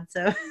of fraud.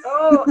 So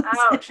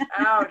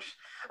ouch.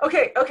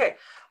 Okay.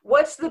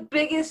 What's the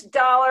biggest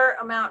dollar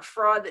amount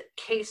fraud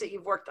case that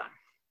you've worked on?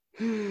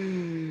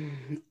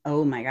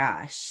 Oh my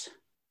gosh.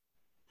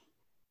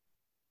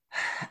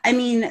 I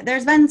mean,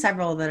 there's been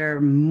several that are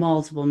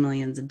multiple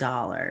millions of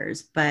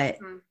dollars, but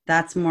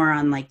that's more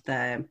on like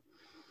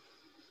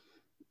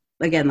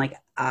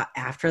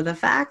after the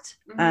fact.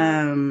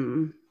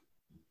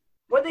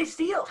 What'd they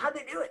steal? How'd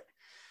they do it?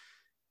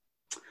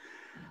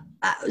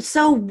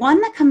 So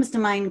one that comes to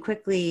mind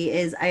quickly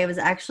is I was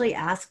actually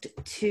asked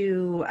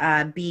to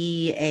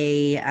be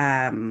a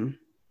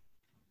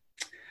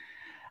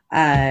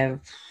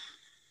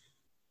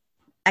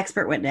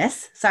expert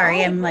witness.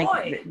 Sorry,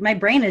 like, my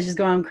brain is just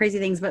going on crazy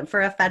things, but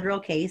for a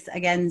federal case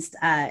against,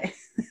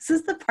 this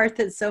is the part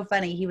that's so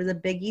funny. He was a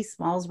Biggie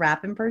Smalls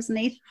rap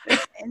impersonator.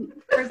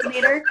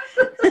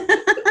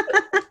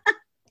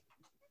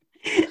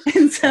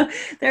 And so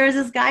there was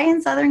this guy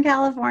in Southern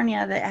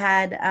California that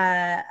had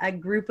a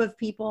group of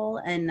people,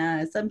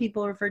 and some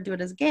people referred to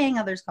it as a gang,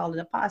 others called it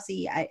a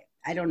posse. I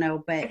don't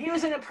know, but he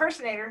was an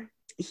impersonator.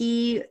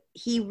 He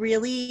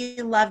really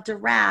loved to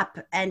rap,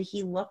 and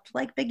he looked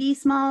like Biggie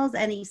Smalls,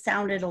 and he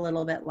sounded a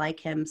little bit like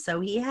him.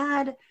 So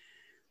I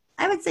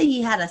would say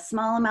he had a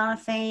small amount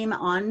of fame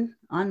on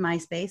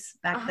MySpace.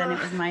 Back then it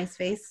was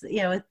MySpace,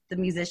 with the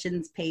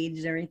musicians page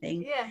and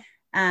everything. Yeah.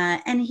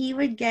 And he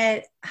would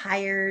get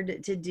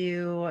hired to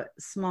do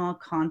small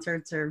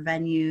concerts or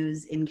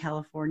venues in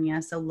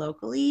California, so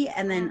locally,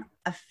 and then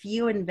a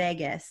few in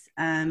Vegas.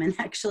 And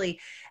actually,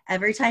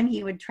 every time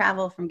he would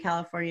travel from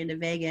California to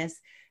Vegas,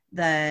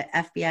 the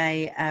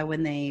FBI,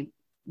 when they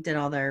did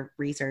all their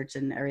research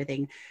and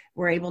everything,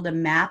 were able to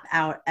map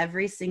out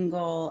every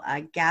single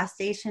gas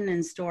station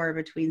and store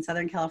between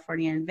Southern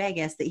California and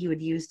Vegas that he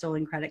would use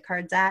stolen credit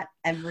cards at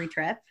every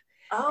trip.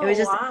 Oh, It was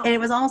just, wow. and it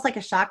was almost like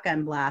a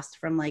shotgun blast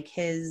from like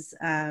his,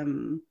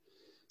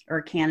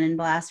 or cannon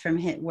blast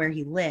from where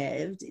he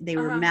lived. They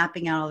were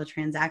mapping out all the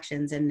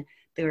transactions, and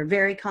they were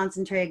very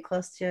concentrated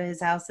close to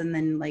his house, and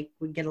then like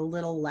would get a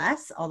little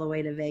less all the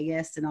way to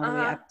Vegas and all the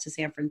way up to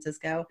San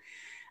Francisco.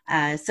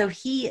 So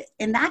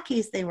in that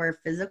case, they were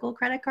physical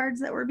credit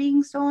cards that were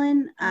being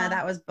stolen.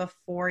 That was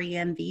before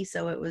EMV,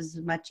 so it was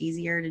much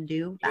easier to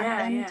do back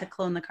then to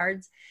clone the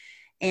cards.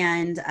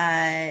 And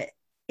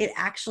it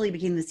actually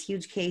became this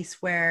huge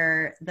case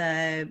where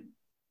the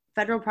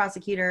federal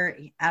prosecutor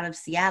out of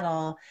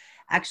Seattle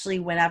actually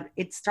went up.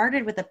 It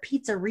started with a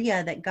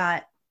pizzeria that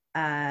got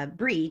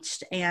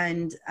breached,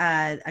 and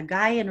a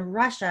guy in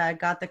Russia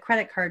got the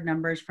credit card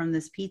numbers from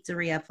this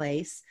pizzeria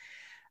place.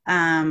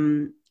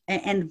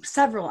 And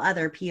several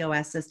other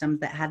POS systems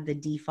that had the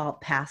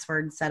default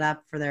password set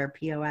up for their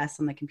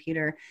POS on the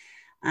computer.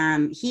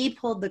 He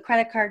pulled the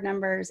credit card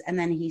numbers, and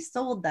then he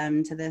sold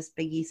them to this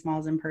Biggie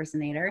Smalls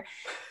impersonator.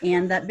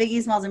 And that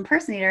Biggie Smalls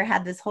impersonator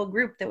had this whole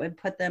group that would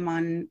put them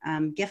on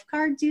gift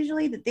cards,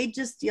 usually, that they'd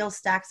just steal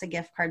stacks of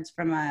gift cards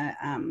from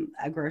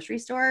a grocery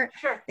store.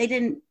 Sure. They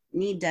didn't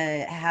need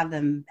to have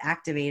them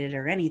activated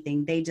or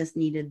anything. They just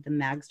needed the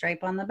mag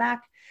stripe on the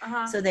back.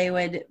 So they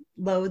would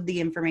load the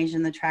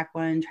information, the track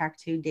 1, track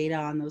 2 data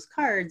on those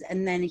cards,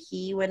 and then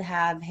he would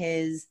have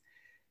his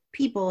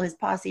people, his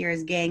posse or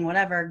his gang,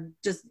 whatever,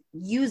 just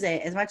use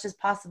it as much as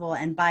possible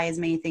and buy as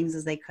many things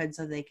as they could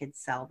so they could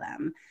sell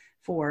them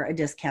for a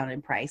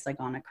discounted price, like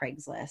on a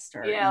Craigslist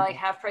or like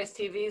half price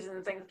TVs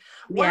and things.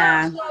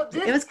 Yeah, wow.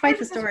 So it was quite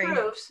the story.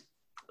 Proves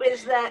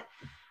is that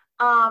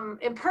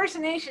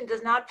impersonation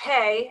does not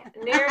pay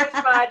near as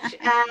much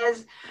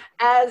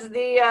as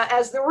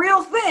the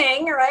real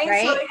thing,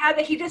 right? So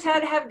he just had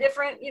to have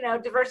different,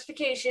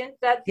 diversification.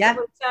 That's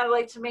what it sounded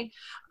like to me.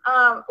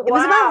 It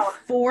was about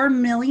 4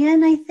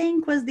 million, I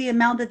think, was the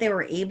amount that they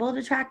were able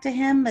to track to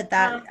him, but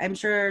that I'm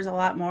sure there's a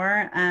lot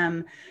more.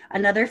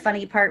 Another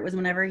funny part was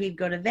whenever he'd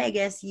go to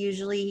Vegas,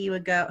 usually he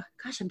would go,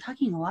 gosh, I'm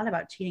talking a lot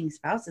about cheating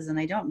spouses, and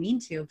I don't mean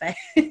to, but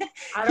he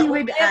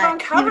would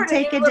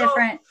take a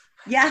different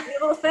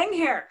little thing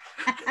here.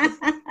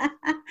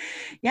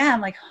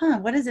 I'm like,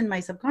 what is in my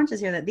subconscious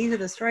here that these are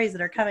the stories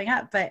that are coming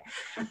up? But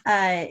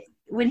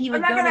when he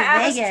would go to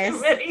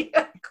Vegas,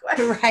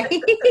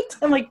 right?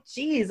 I'm like,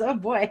 geez, oh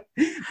boy.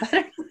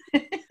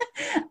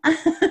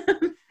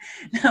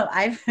 No,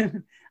 I've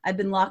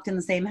been locked in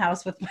the same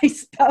house with my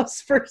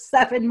spouse for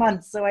 7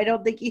 months, so I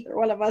don't think either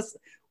one of us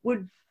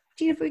would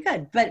cheat if we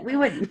could, but we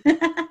wouldn't.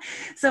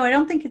 So I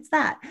don't think it's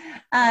that.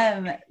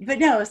 But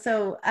no,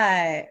 so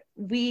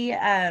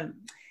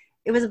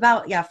it was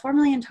about 4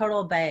 million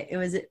total, but it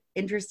was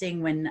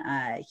interesting when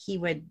he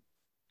would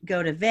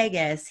go to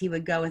Vegas, he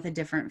would go with a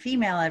different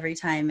female every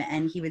time,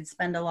 and he would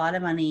spend a lot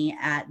of money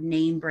at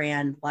name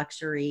brand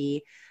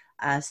luxury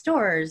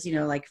stores,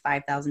 like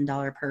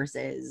 $5,000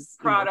 purses,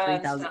 Prada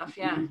and stuff,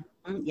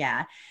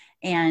 yeah.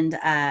 And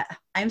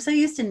I'm so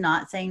used to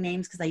not saying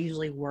names because I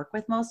usually work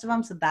with most of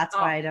them, so that's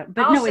why I don't.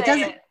 But no, it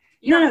doesn't.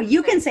 No,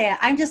 you can say it.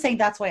 I'm just saying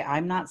that's why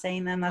I'm not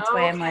saying them. That's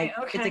why I'm like,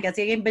 it's a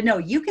guessing game. But no,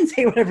 you can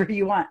say whatever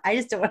you want. I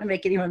just don't want to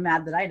make anyone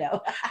mad that I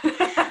know.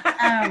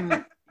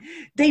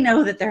 They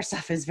know that their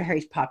stuff is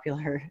very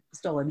popular,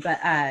 stolen.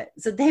 But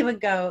so they would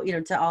go,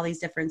 to all these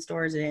different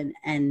stores,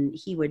 and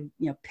he would,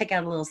 pick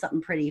out a little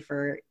something pretty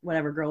for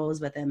whatever girl was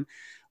with him.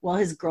 Well,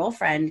 his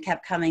girlfriend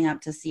kept coming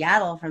up to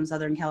Seattle from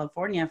Southern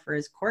California for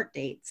his court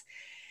dates.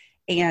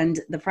 And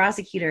the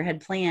prosecutor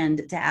had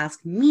planned to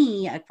ask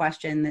me a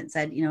question that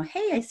said,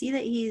 hey, I see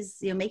that he's,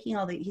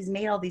 he's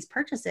made all these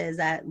purchases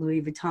at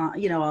Louis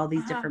Vuitton, all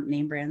these different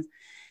name brands.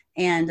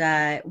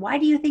 And why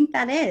do you think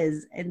that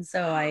is? And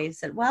so I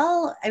said,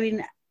 well, I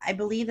mean, I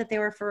believe that they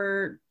were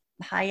for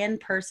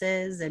high-end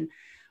purses. And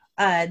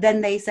then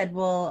they said,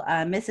 well,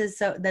 Mrs.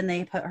 So then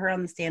they put her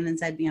on the stand and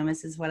said,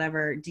 Mrs.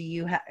 Whatever, do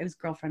you have, it was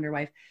girlfriend or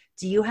wife,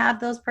 do you have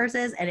those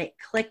purses? And it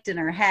clicked in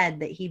her head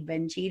that he'd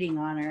been cheating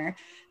on her.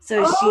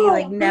 So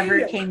she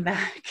never came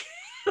back.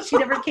 She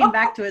never came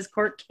back to his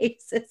court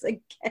cases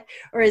again,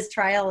 or his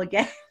trial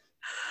again.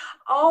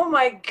 Oh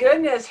my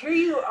goodness. Here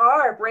you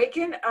are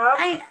breaking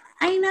up.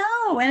 I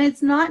know. And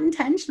it's not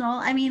intentional.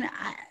 I mean,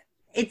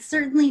 it's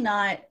certainly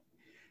not,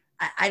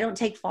 I don't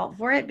take fault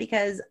for it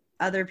because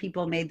other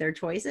people made their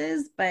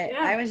choices, but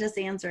I was just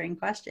answering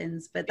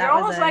questions. But that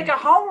was almost like a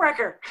home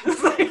wrecker.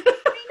 I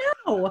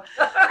know.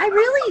 I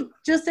really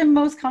just am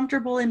most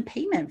comfortable in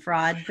payment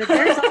fraud, but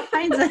there's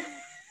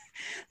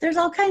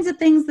all kinds of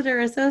things that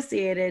are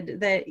associated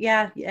that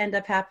end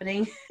up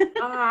happening.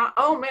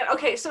 Oh man.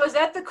 Okay. So is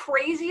that the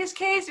craziest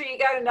case, or you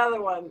got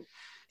another one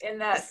in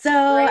that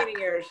so rating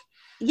yours?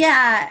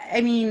 Yeah,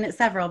 I mean,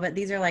 several, but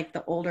these are like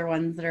the older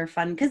ones that are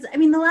fun. Because, I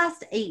mean, the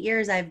last 8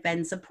 years I've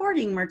been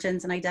supporting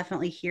merchants and I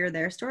definitely hear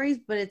their stories,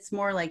 but it's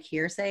more like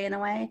hearsay in a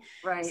way.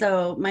 Right.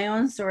 So, my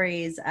own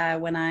stories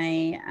when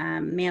I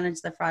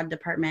managed the fraud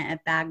department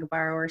at Bag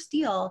Borrower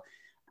Steel,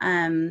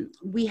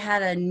 we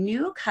had a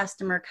new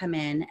customer come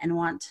in and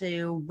want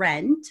to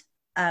rent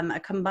a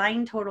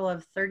combined total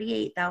of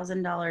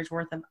 $38,000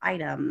 worth of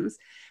items,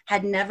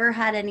 had never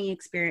had any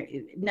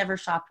experience, never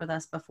shopped with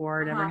us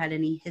before, never had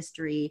any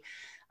history.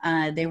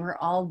 They were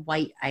all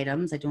white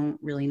items. I don't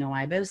really know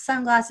why, but it was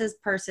sunglasses,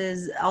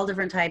 purses, all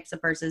different types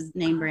of purses,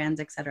 name brands,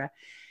 etc.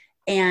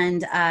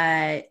 And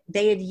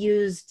they had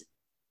used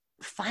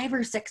 5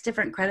 or 6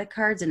 different credit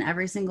cards, and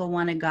every single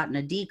one had gotten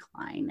a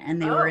decline, and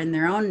they were in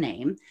their own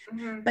name.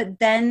 But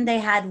then they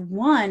had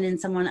one in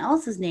someone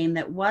else's name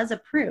that was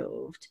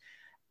approved.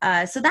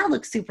 So that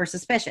looks super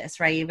suspicious,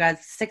 right? You've got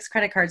 6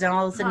 credit cards, and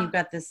all of a sudden you've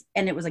got this,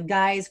 and it was a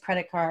guy's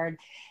credit card.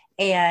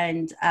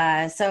 And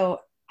so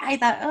I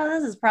thought, oh,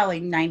 this is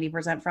probably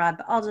 90% fraud,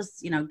 but I'll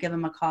just, give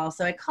him a call.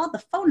 So I called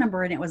the phone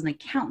number, and it was an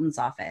accountant's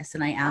office.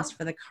 And I asked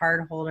for the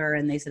card holder,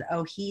 and they said,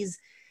 oh, he's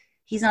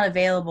not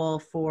available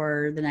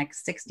for the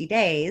next 60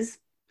 days.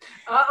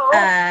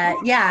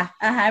 Yeah.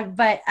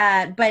 But,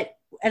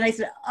 and I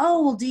said,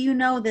 oh, well, do you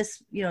know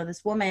this,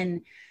 this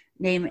woman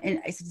name? And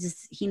I said,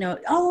 does he know?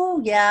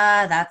 Oh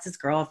yeah, that's his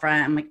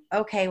girlfriend. I'm like,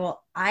 okay,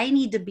 well, I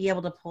need to be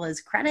able to pull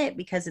his credit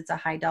because it's a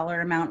high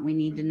dollar amount. We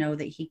need to know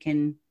that he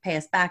can pay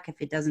us back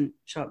if it doesn't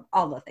show up,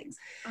 all the things.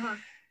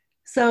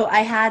 So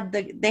they had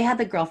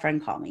the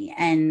girlfriend call me.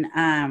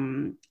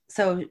 And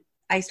so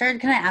I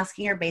started kind of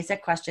asking her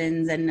basic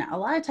questions. And a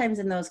lot of times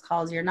in those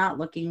calls, you're not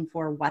looking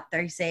for what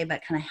they say,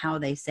 but kind of how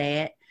they say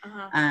it.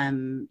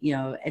 And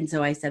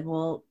so I said,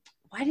 well,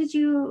 why did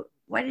you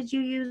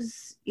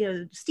use,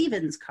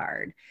 Steven's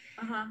card?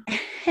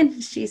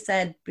 And she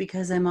said,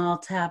 because I'm all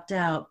tapped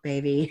out,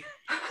 baby.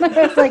 I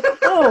was like,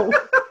 oh.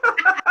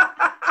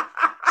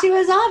 She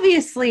was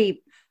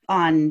obviously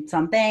on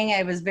something.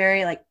 I was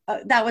very like,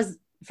 that was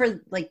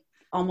for like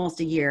almost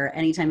a year.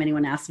 Anytime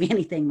anyone asked me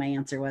anything, my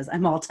answer was,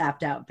 I'm all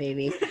tapped out,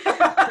 baby.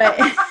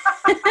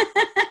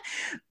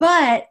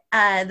 But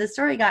the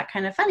story got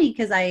kind of funny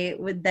because I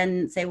would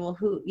then say, well,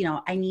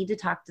 I need to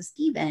talk to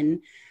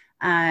Steven,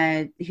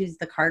 who's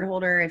the card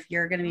holder. If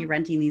you're going to be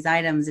renting these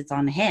items, it's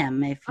on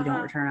him if you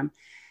don't return them.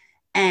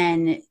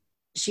 And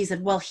she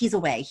said, well, he's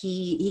away.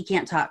 He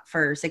can't talk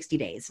for 60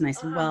 days. And I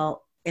said,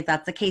 well, if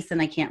that's the case,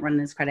 then I can't run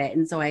his credit.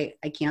 And so I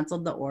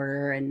canceled the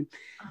order and,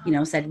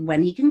 said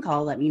when he can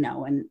call, let me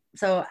know. And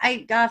so I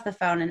got off the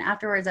phone, and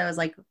afterwards I was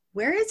like,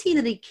 where is he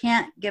that he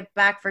can't get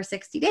back for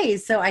 60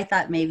 days? So I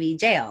thought maybe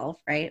jail,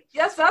 right?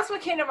 Yes, that's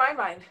what came to my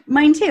mind.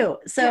 Mine too.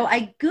 So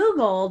I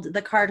Googled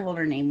the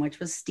cardholder name, which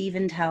was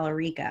Steven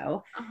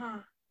Tallarico.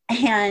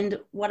 And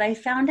what I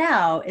found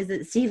out is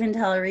that Steven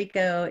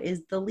Tallarico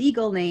is the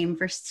legal name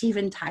for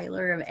Steven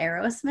Tyler of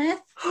Aerosmith.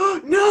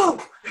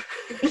 No!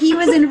 He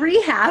was in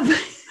rehab.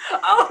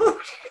 Oh!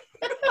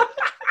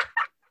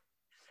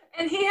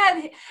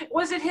 And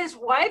was it his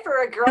wife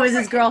or a girlfriend? It was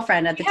his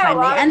girlfriend at the time.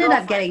 They ended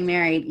up getting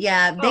married.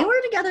 Yeah, they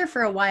were together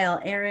for a while.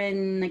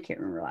 Erin, I can't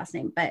remember her last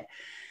name, but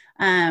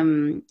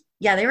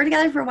they were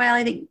together for a while.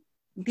 I think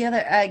the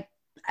other, I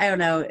don't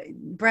know,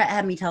 Brett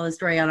had me tell the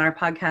story on our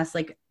podcast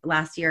like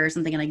last year or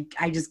something, and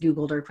I just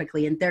Googled her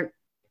quickly, and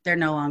they're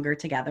no longer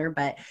together,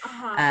 but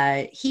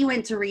he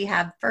went to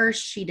rehab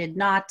first, she did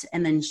not,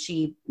 and then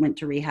she went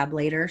to rehab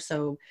later,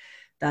 so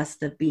thus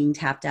the being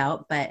tapped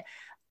out. But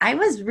I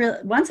was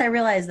once I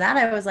realized that,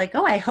 I was like,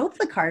 oh, I hope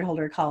the card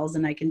holder calls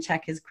and I can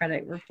check his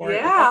credit report.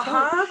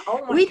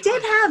 We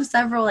did have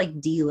several like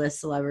D-list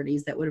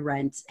celebrities that would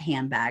rent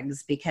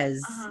handbags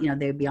because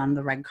they would be on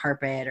the red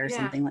carpet or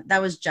something.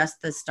 That was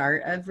just the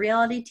start of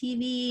reality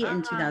TV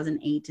in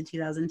 2008 to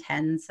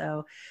 2010.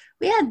 So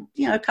we had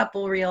a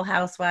couple Real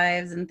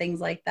Housewives and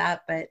things like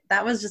that, but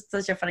that was just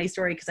such a funny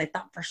story because I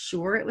thought for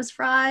sure it was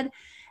fraud,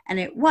 and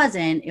it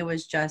wasn't. It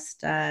was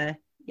just now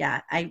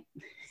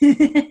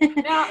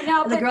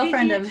the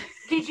girlfriend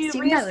did you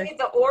Steven Tyler. reinstate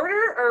the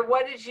order, or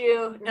what did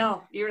you?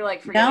 No, you were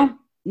like, forget it.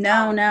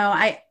 No.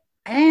 I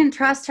didn't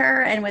trust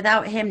her, and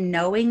without him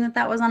knowing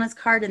that was on his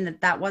card and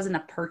that wasn't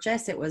a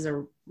purchase, it was a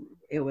rental.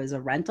 It was a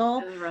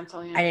rental,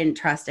 yeah. I didn't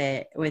trust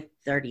it with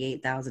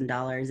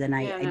 $38,000, and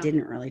I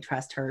didn't really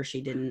trust her.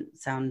 She didn't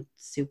sound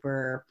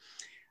super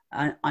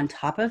on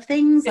top of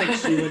things. Like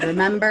she would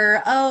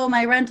remember, oh,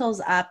 my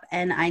rental's up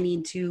and I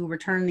need to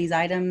return these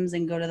items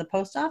and go to the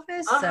post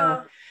office.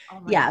 So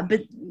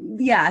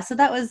so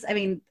that was, I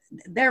mean,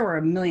 there were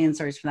a million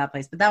stories from that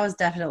place, but that was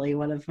definitely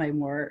one of my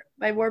more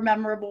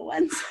memorable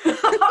ones.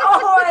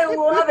 Oh, I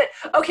love it.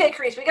 Okay,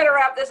 Carice, we got to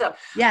wrap this up.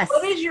 Yes.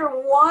 What is your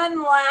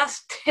one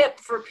last tip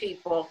for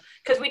people?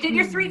 Because we did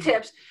your 3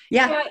 tips.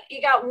 Yeah.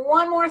 You got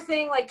one more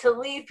thing like to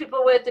leave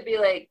people with, to be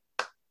like,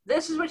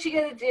 this is what you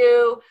got to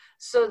do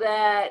so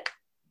that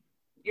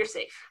you're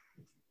safe.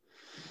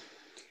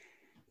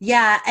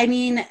 Yeah, I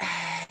mean,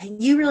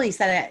 you really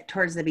said it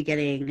towards the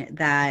beginning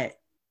that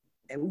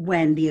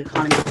when the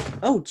economy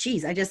oh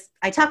geez,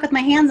 I talk with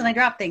my hands and I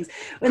drop things.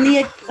 When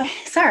the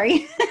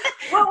sorry.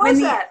 What was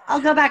that? I'll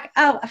go back.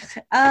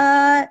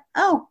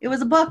 Oh, it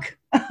was a book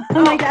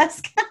on my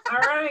desk. All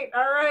right.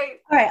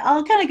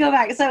 I'll kind of go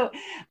back. So,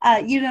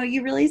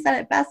 you really said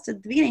it best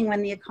at the beginning.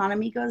 When the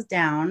economy goes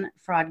down,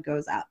 fraud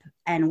goes up,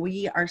 and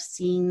we are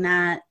seeing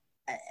that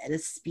at a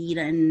speed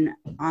and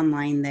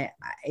online that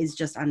is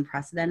just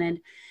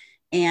unprecedented.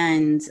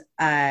 And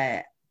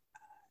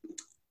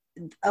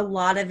a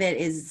lot of it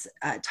is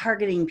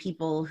targeting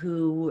people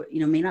who,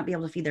 may not be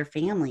able to feed their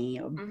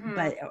family,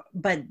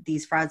 but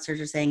these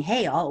fraudsters are saying,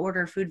 hey, I'll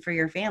order food for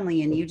your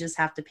family and you just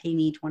have to pay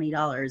me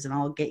 $20 and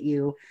I'll get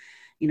you,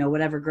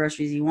 whatever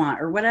groceries you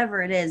want or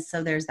whatever it is.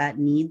 So there's that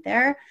need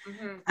there.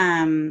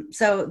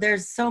 So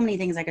there's so many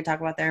things I could talk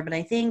about there, but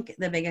I think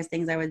the biggest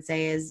things I would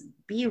say is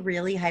be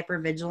really hyper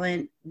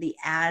vigilant. The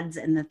ads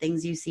and the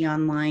things you see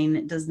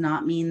online does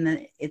not mean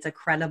that it's a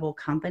credible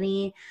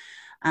company.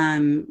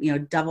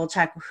 Double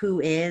check who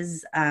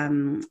is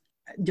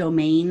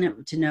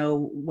domain to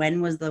know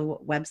when was the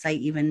website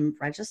even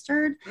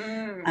registered.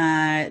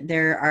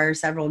 There are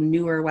several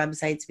newer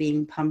websites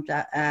being pumped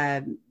up,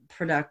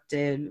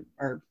 productive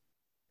or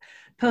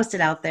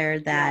posted out there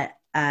that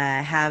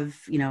have,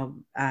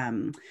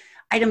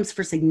 items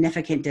for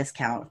significant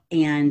discount,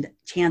 and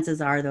chances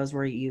are those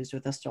were used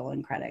with a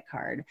stolen credit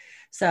card.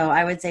 So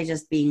I would say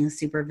just being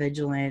super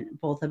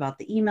vigilant, both about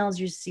the emails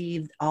you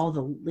receive, all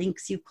the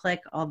links you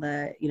click, all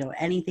the,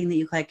 anything that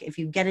you click. If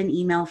you get an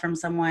email from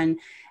someone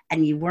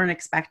and you weren't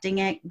expecting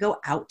it, go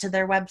out to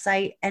their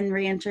website and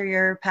re-enter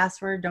your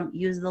password. Don't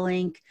use the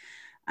link.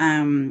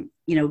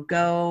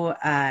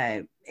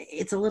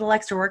 It's a little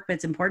extra work, but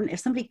it's important. If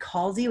somebody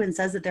calls you and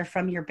says that they're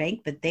from your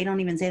bank, but they don't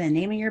even say the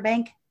name of your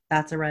bank,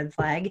 that's a red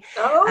flag.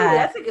 Oh,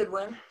 that's a good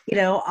one.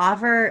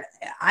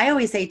 I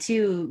always say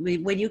too,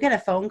 when you get a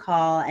phone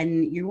call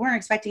and you weren't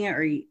expecting it,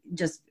 or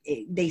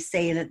they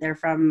say that they're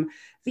from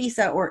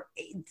Visa, or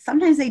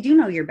sometimes they do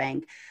know your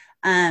bank.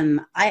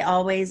 I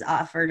always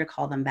offer to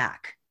call them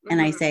back. And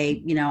I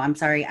say, I'm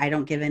sorry, I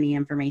don't give any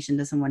information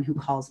to someone who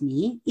calls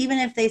me. Even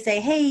if they say,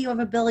 hey, you have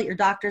a bill at your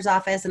doctor's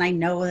office, and I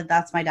know that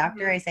that's my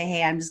doctor, I say,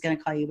 hey, I'm just going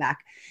to call you back.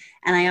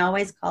 And I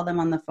always call them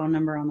on the phone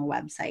number on the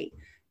website,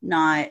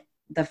 not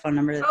the phone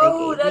number that they gave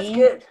me. Oh, that's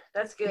good.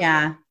 That's good.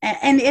 Yeah.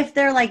 And if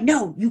they're like,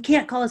 no, you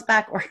can't call us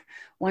back. Or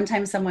one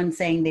time someone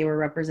saying they were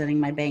representing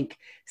my bank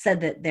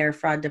said that their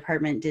fraud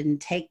department didn't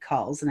take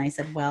calls. And I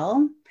said,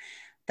 well,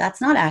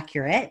 that's not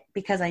accurate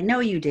because I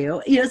know you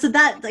do. So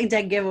that's like a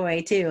dead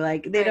giveaway too.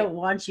 Like they don't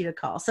want you to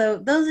call. So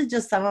those are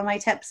just some of my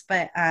tips.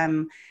 But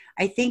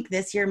I think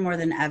this year more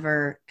than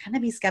ever, kind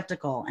of be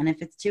skeptical. And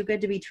if it's too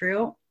good to be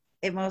true,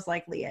 it most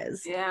likely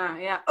is.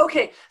 Yeah.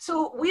 Okay.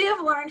 So we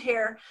have learned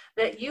here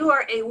that you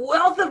are a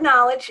wealth of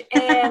knowledge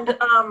and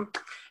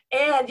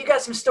you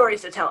got some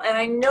stories to tell. And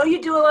I know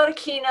you do a lot of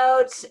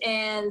keynotes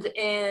and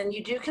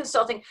you do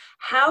consulting.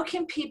 How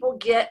can people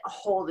get a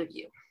hold of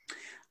you?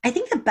 I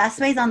think the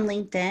best way is on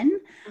LinkedIn.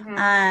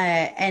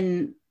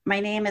 And my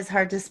name is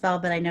hard to spell,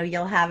 but I know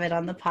you'll have it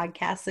on the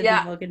podcast so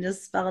people can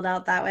just spell it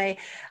out that way.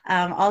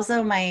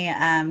 Also, my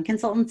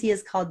consultancy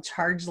is called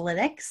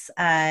Chargelytics.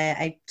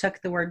 I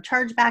took the word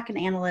chargeback and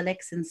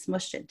analytics and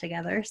smushed it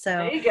together. So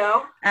there you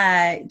go.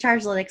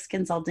 Chargelytics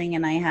Consulting,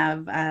 and I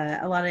have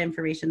a lot of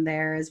information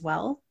there as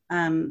well.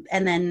 And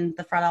then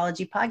the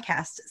Fraudology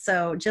podcast.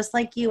 So just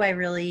like you, I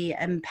really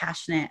am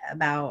passionate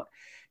about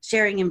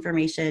sharing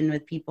information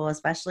with people,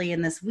 especially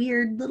in this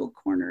weird little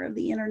corner of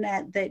the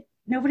internet that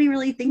nobody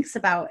really thinks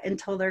about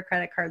until their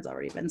credit card's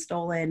already been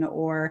stolen,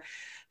 or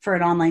for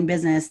an online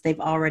business, they've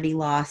already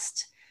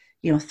lost,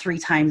 3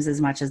 times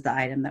as much as the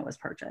item that was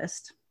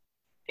purchased.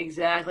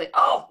 Exactly.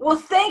 Oh, well,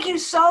 thank you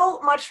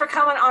so much for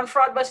coming on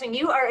Fraud Busting.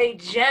 You are a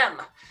gem.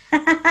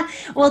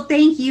 Well,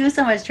 thank you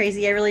so much,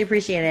 Tracy. I really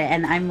appreciate it.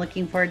 And I'm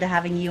looking forward to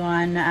having you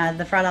on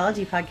the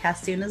Fraudology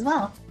podcast soon as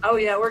well. Oh,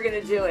 yeah, we're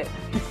going to do it.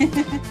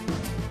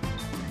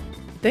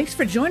 Thanks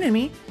for joining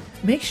me.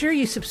 Make sure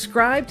you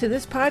subscribe to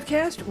this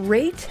podcast,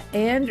 rate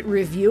and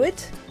review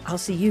it. I'll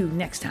see you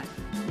next time.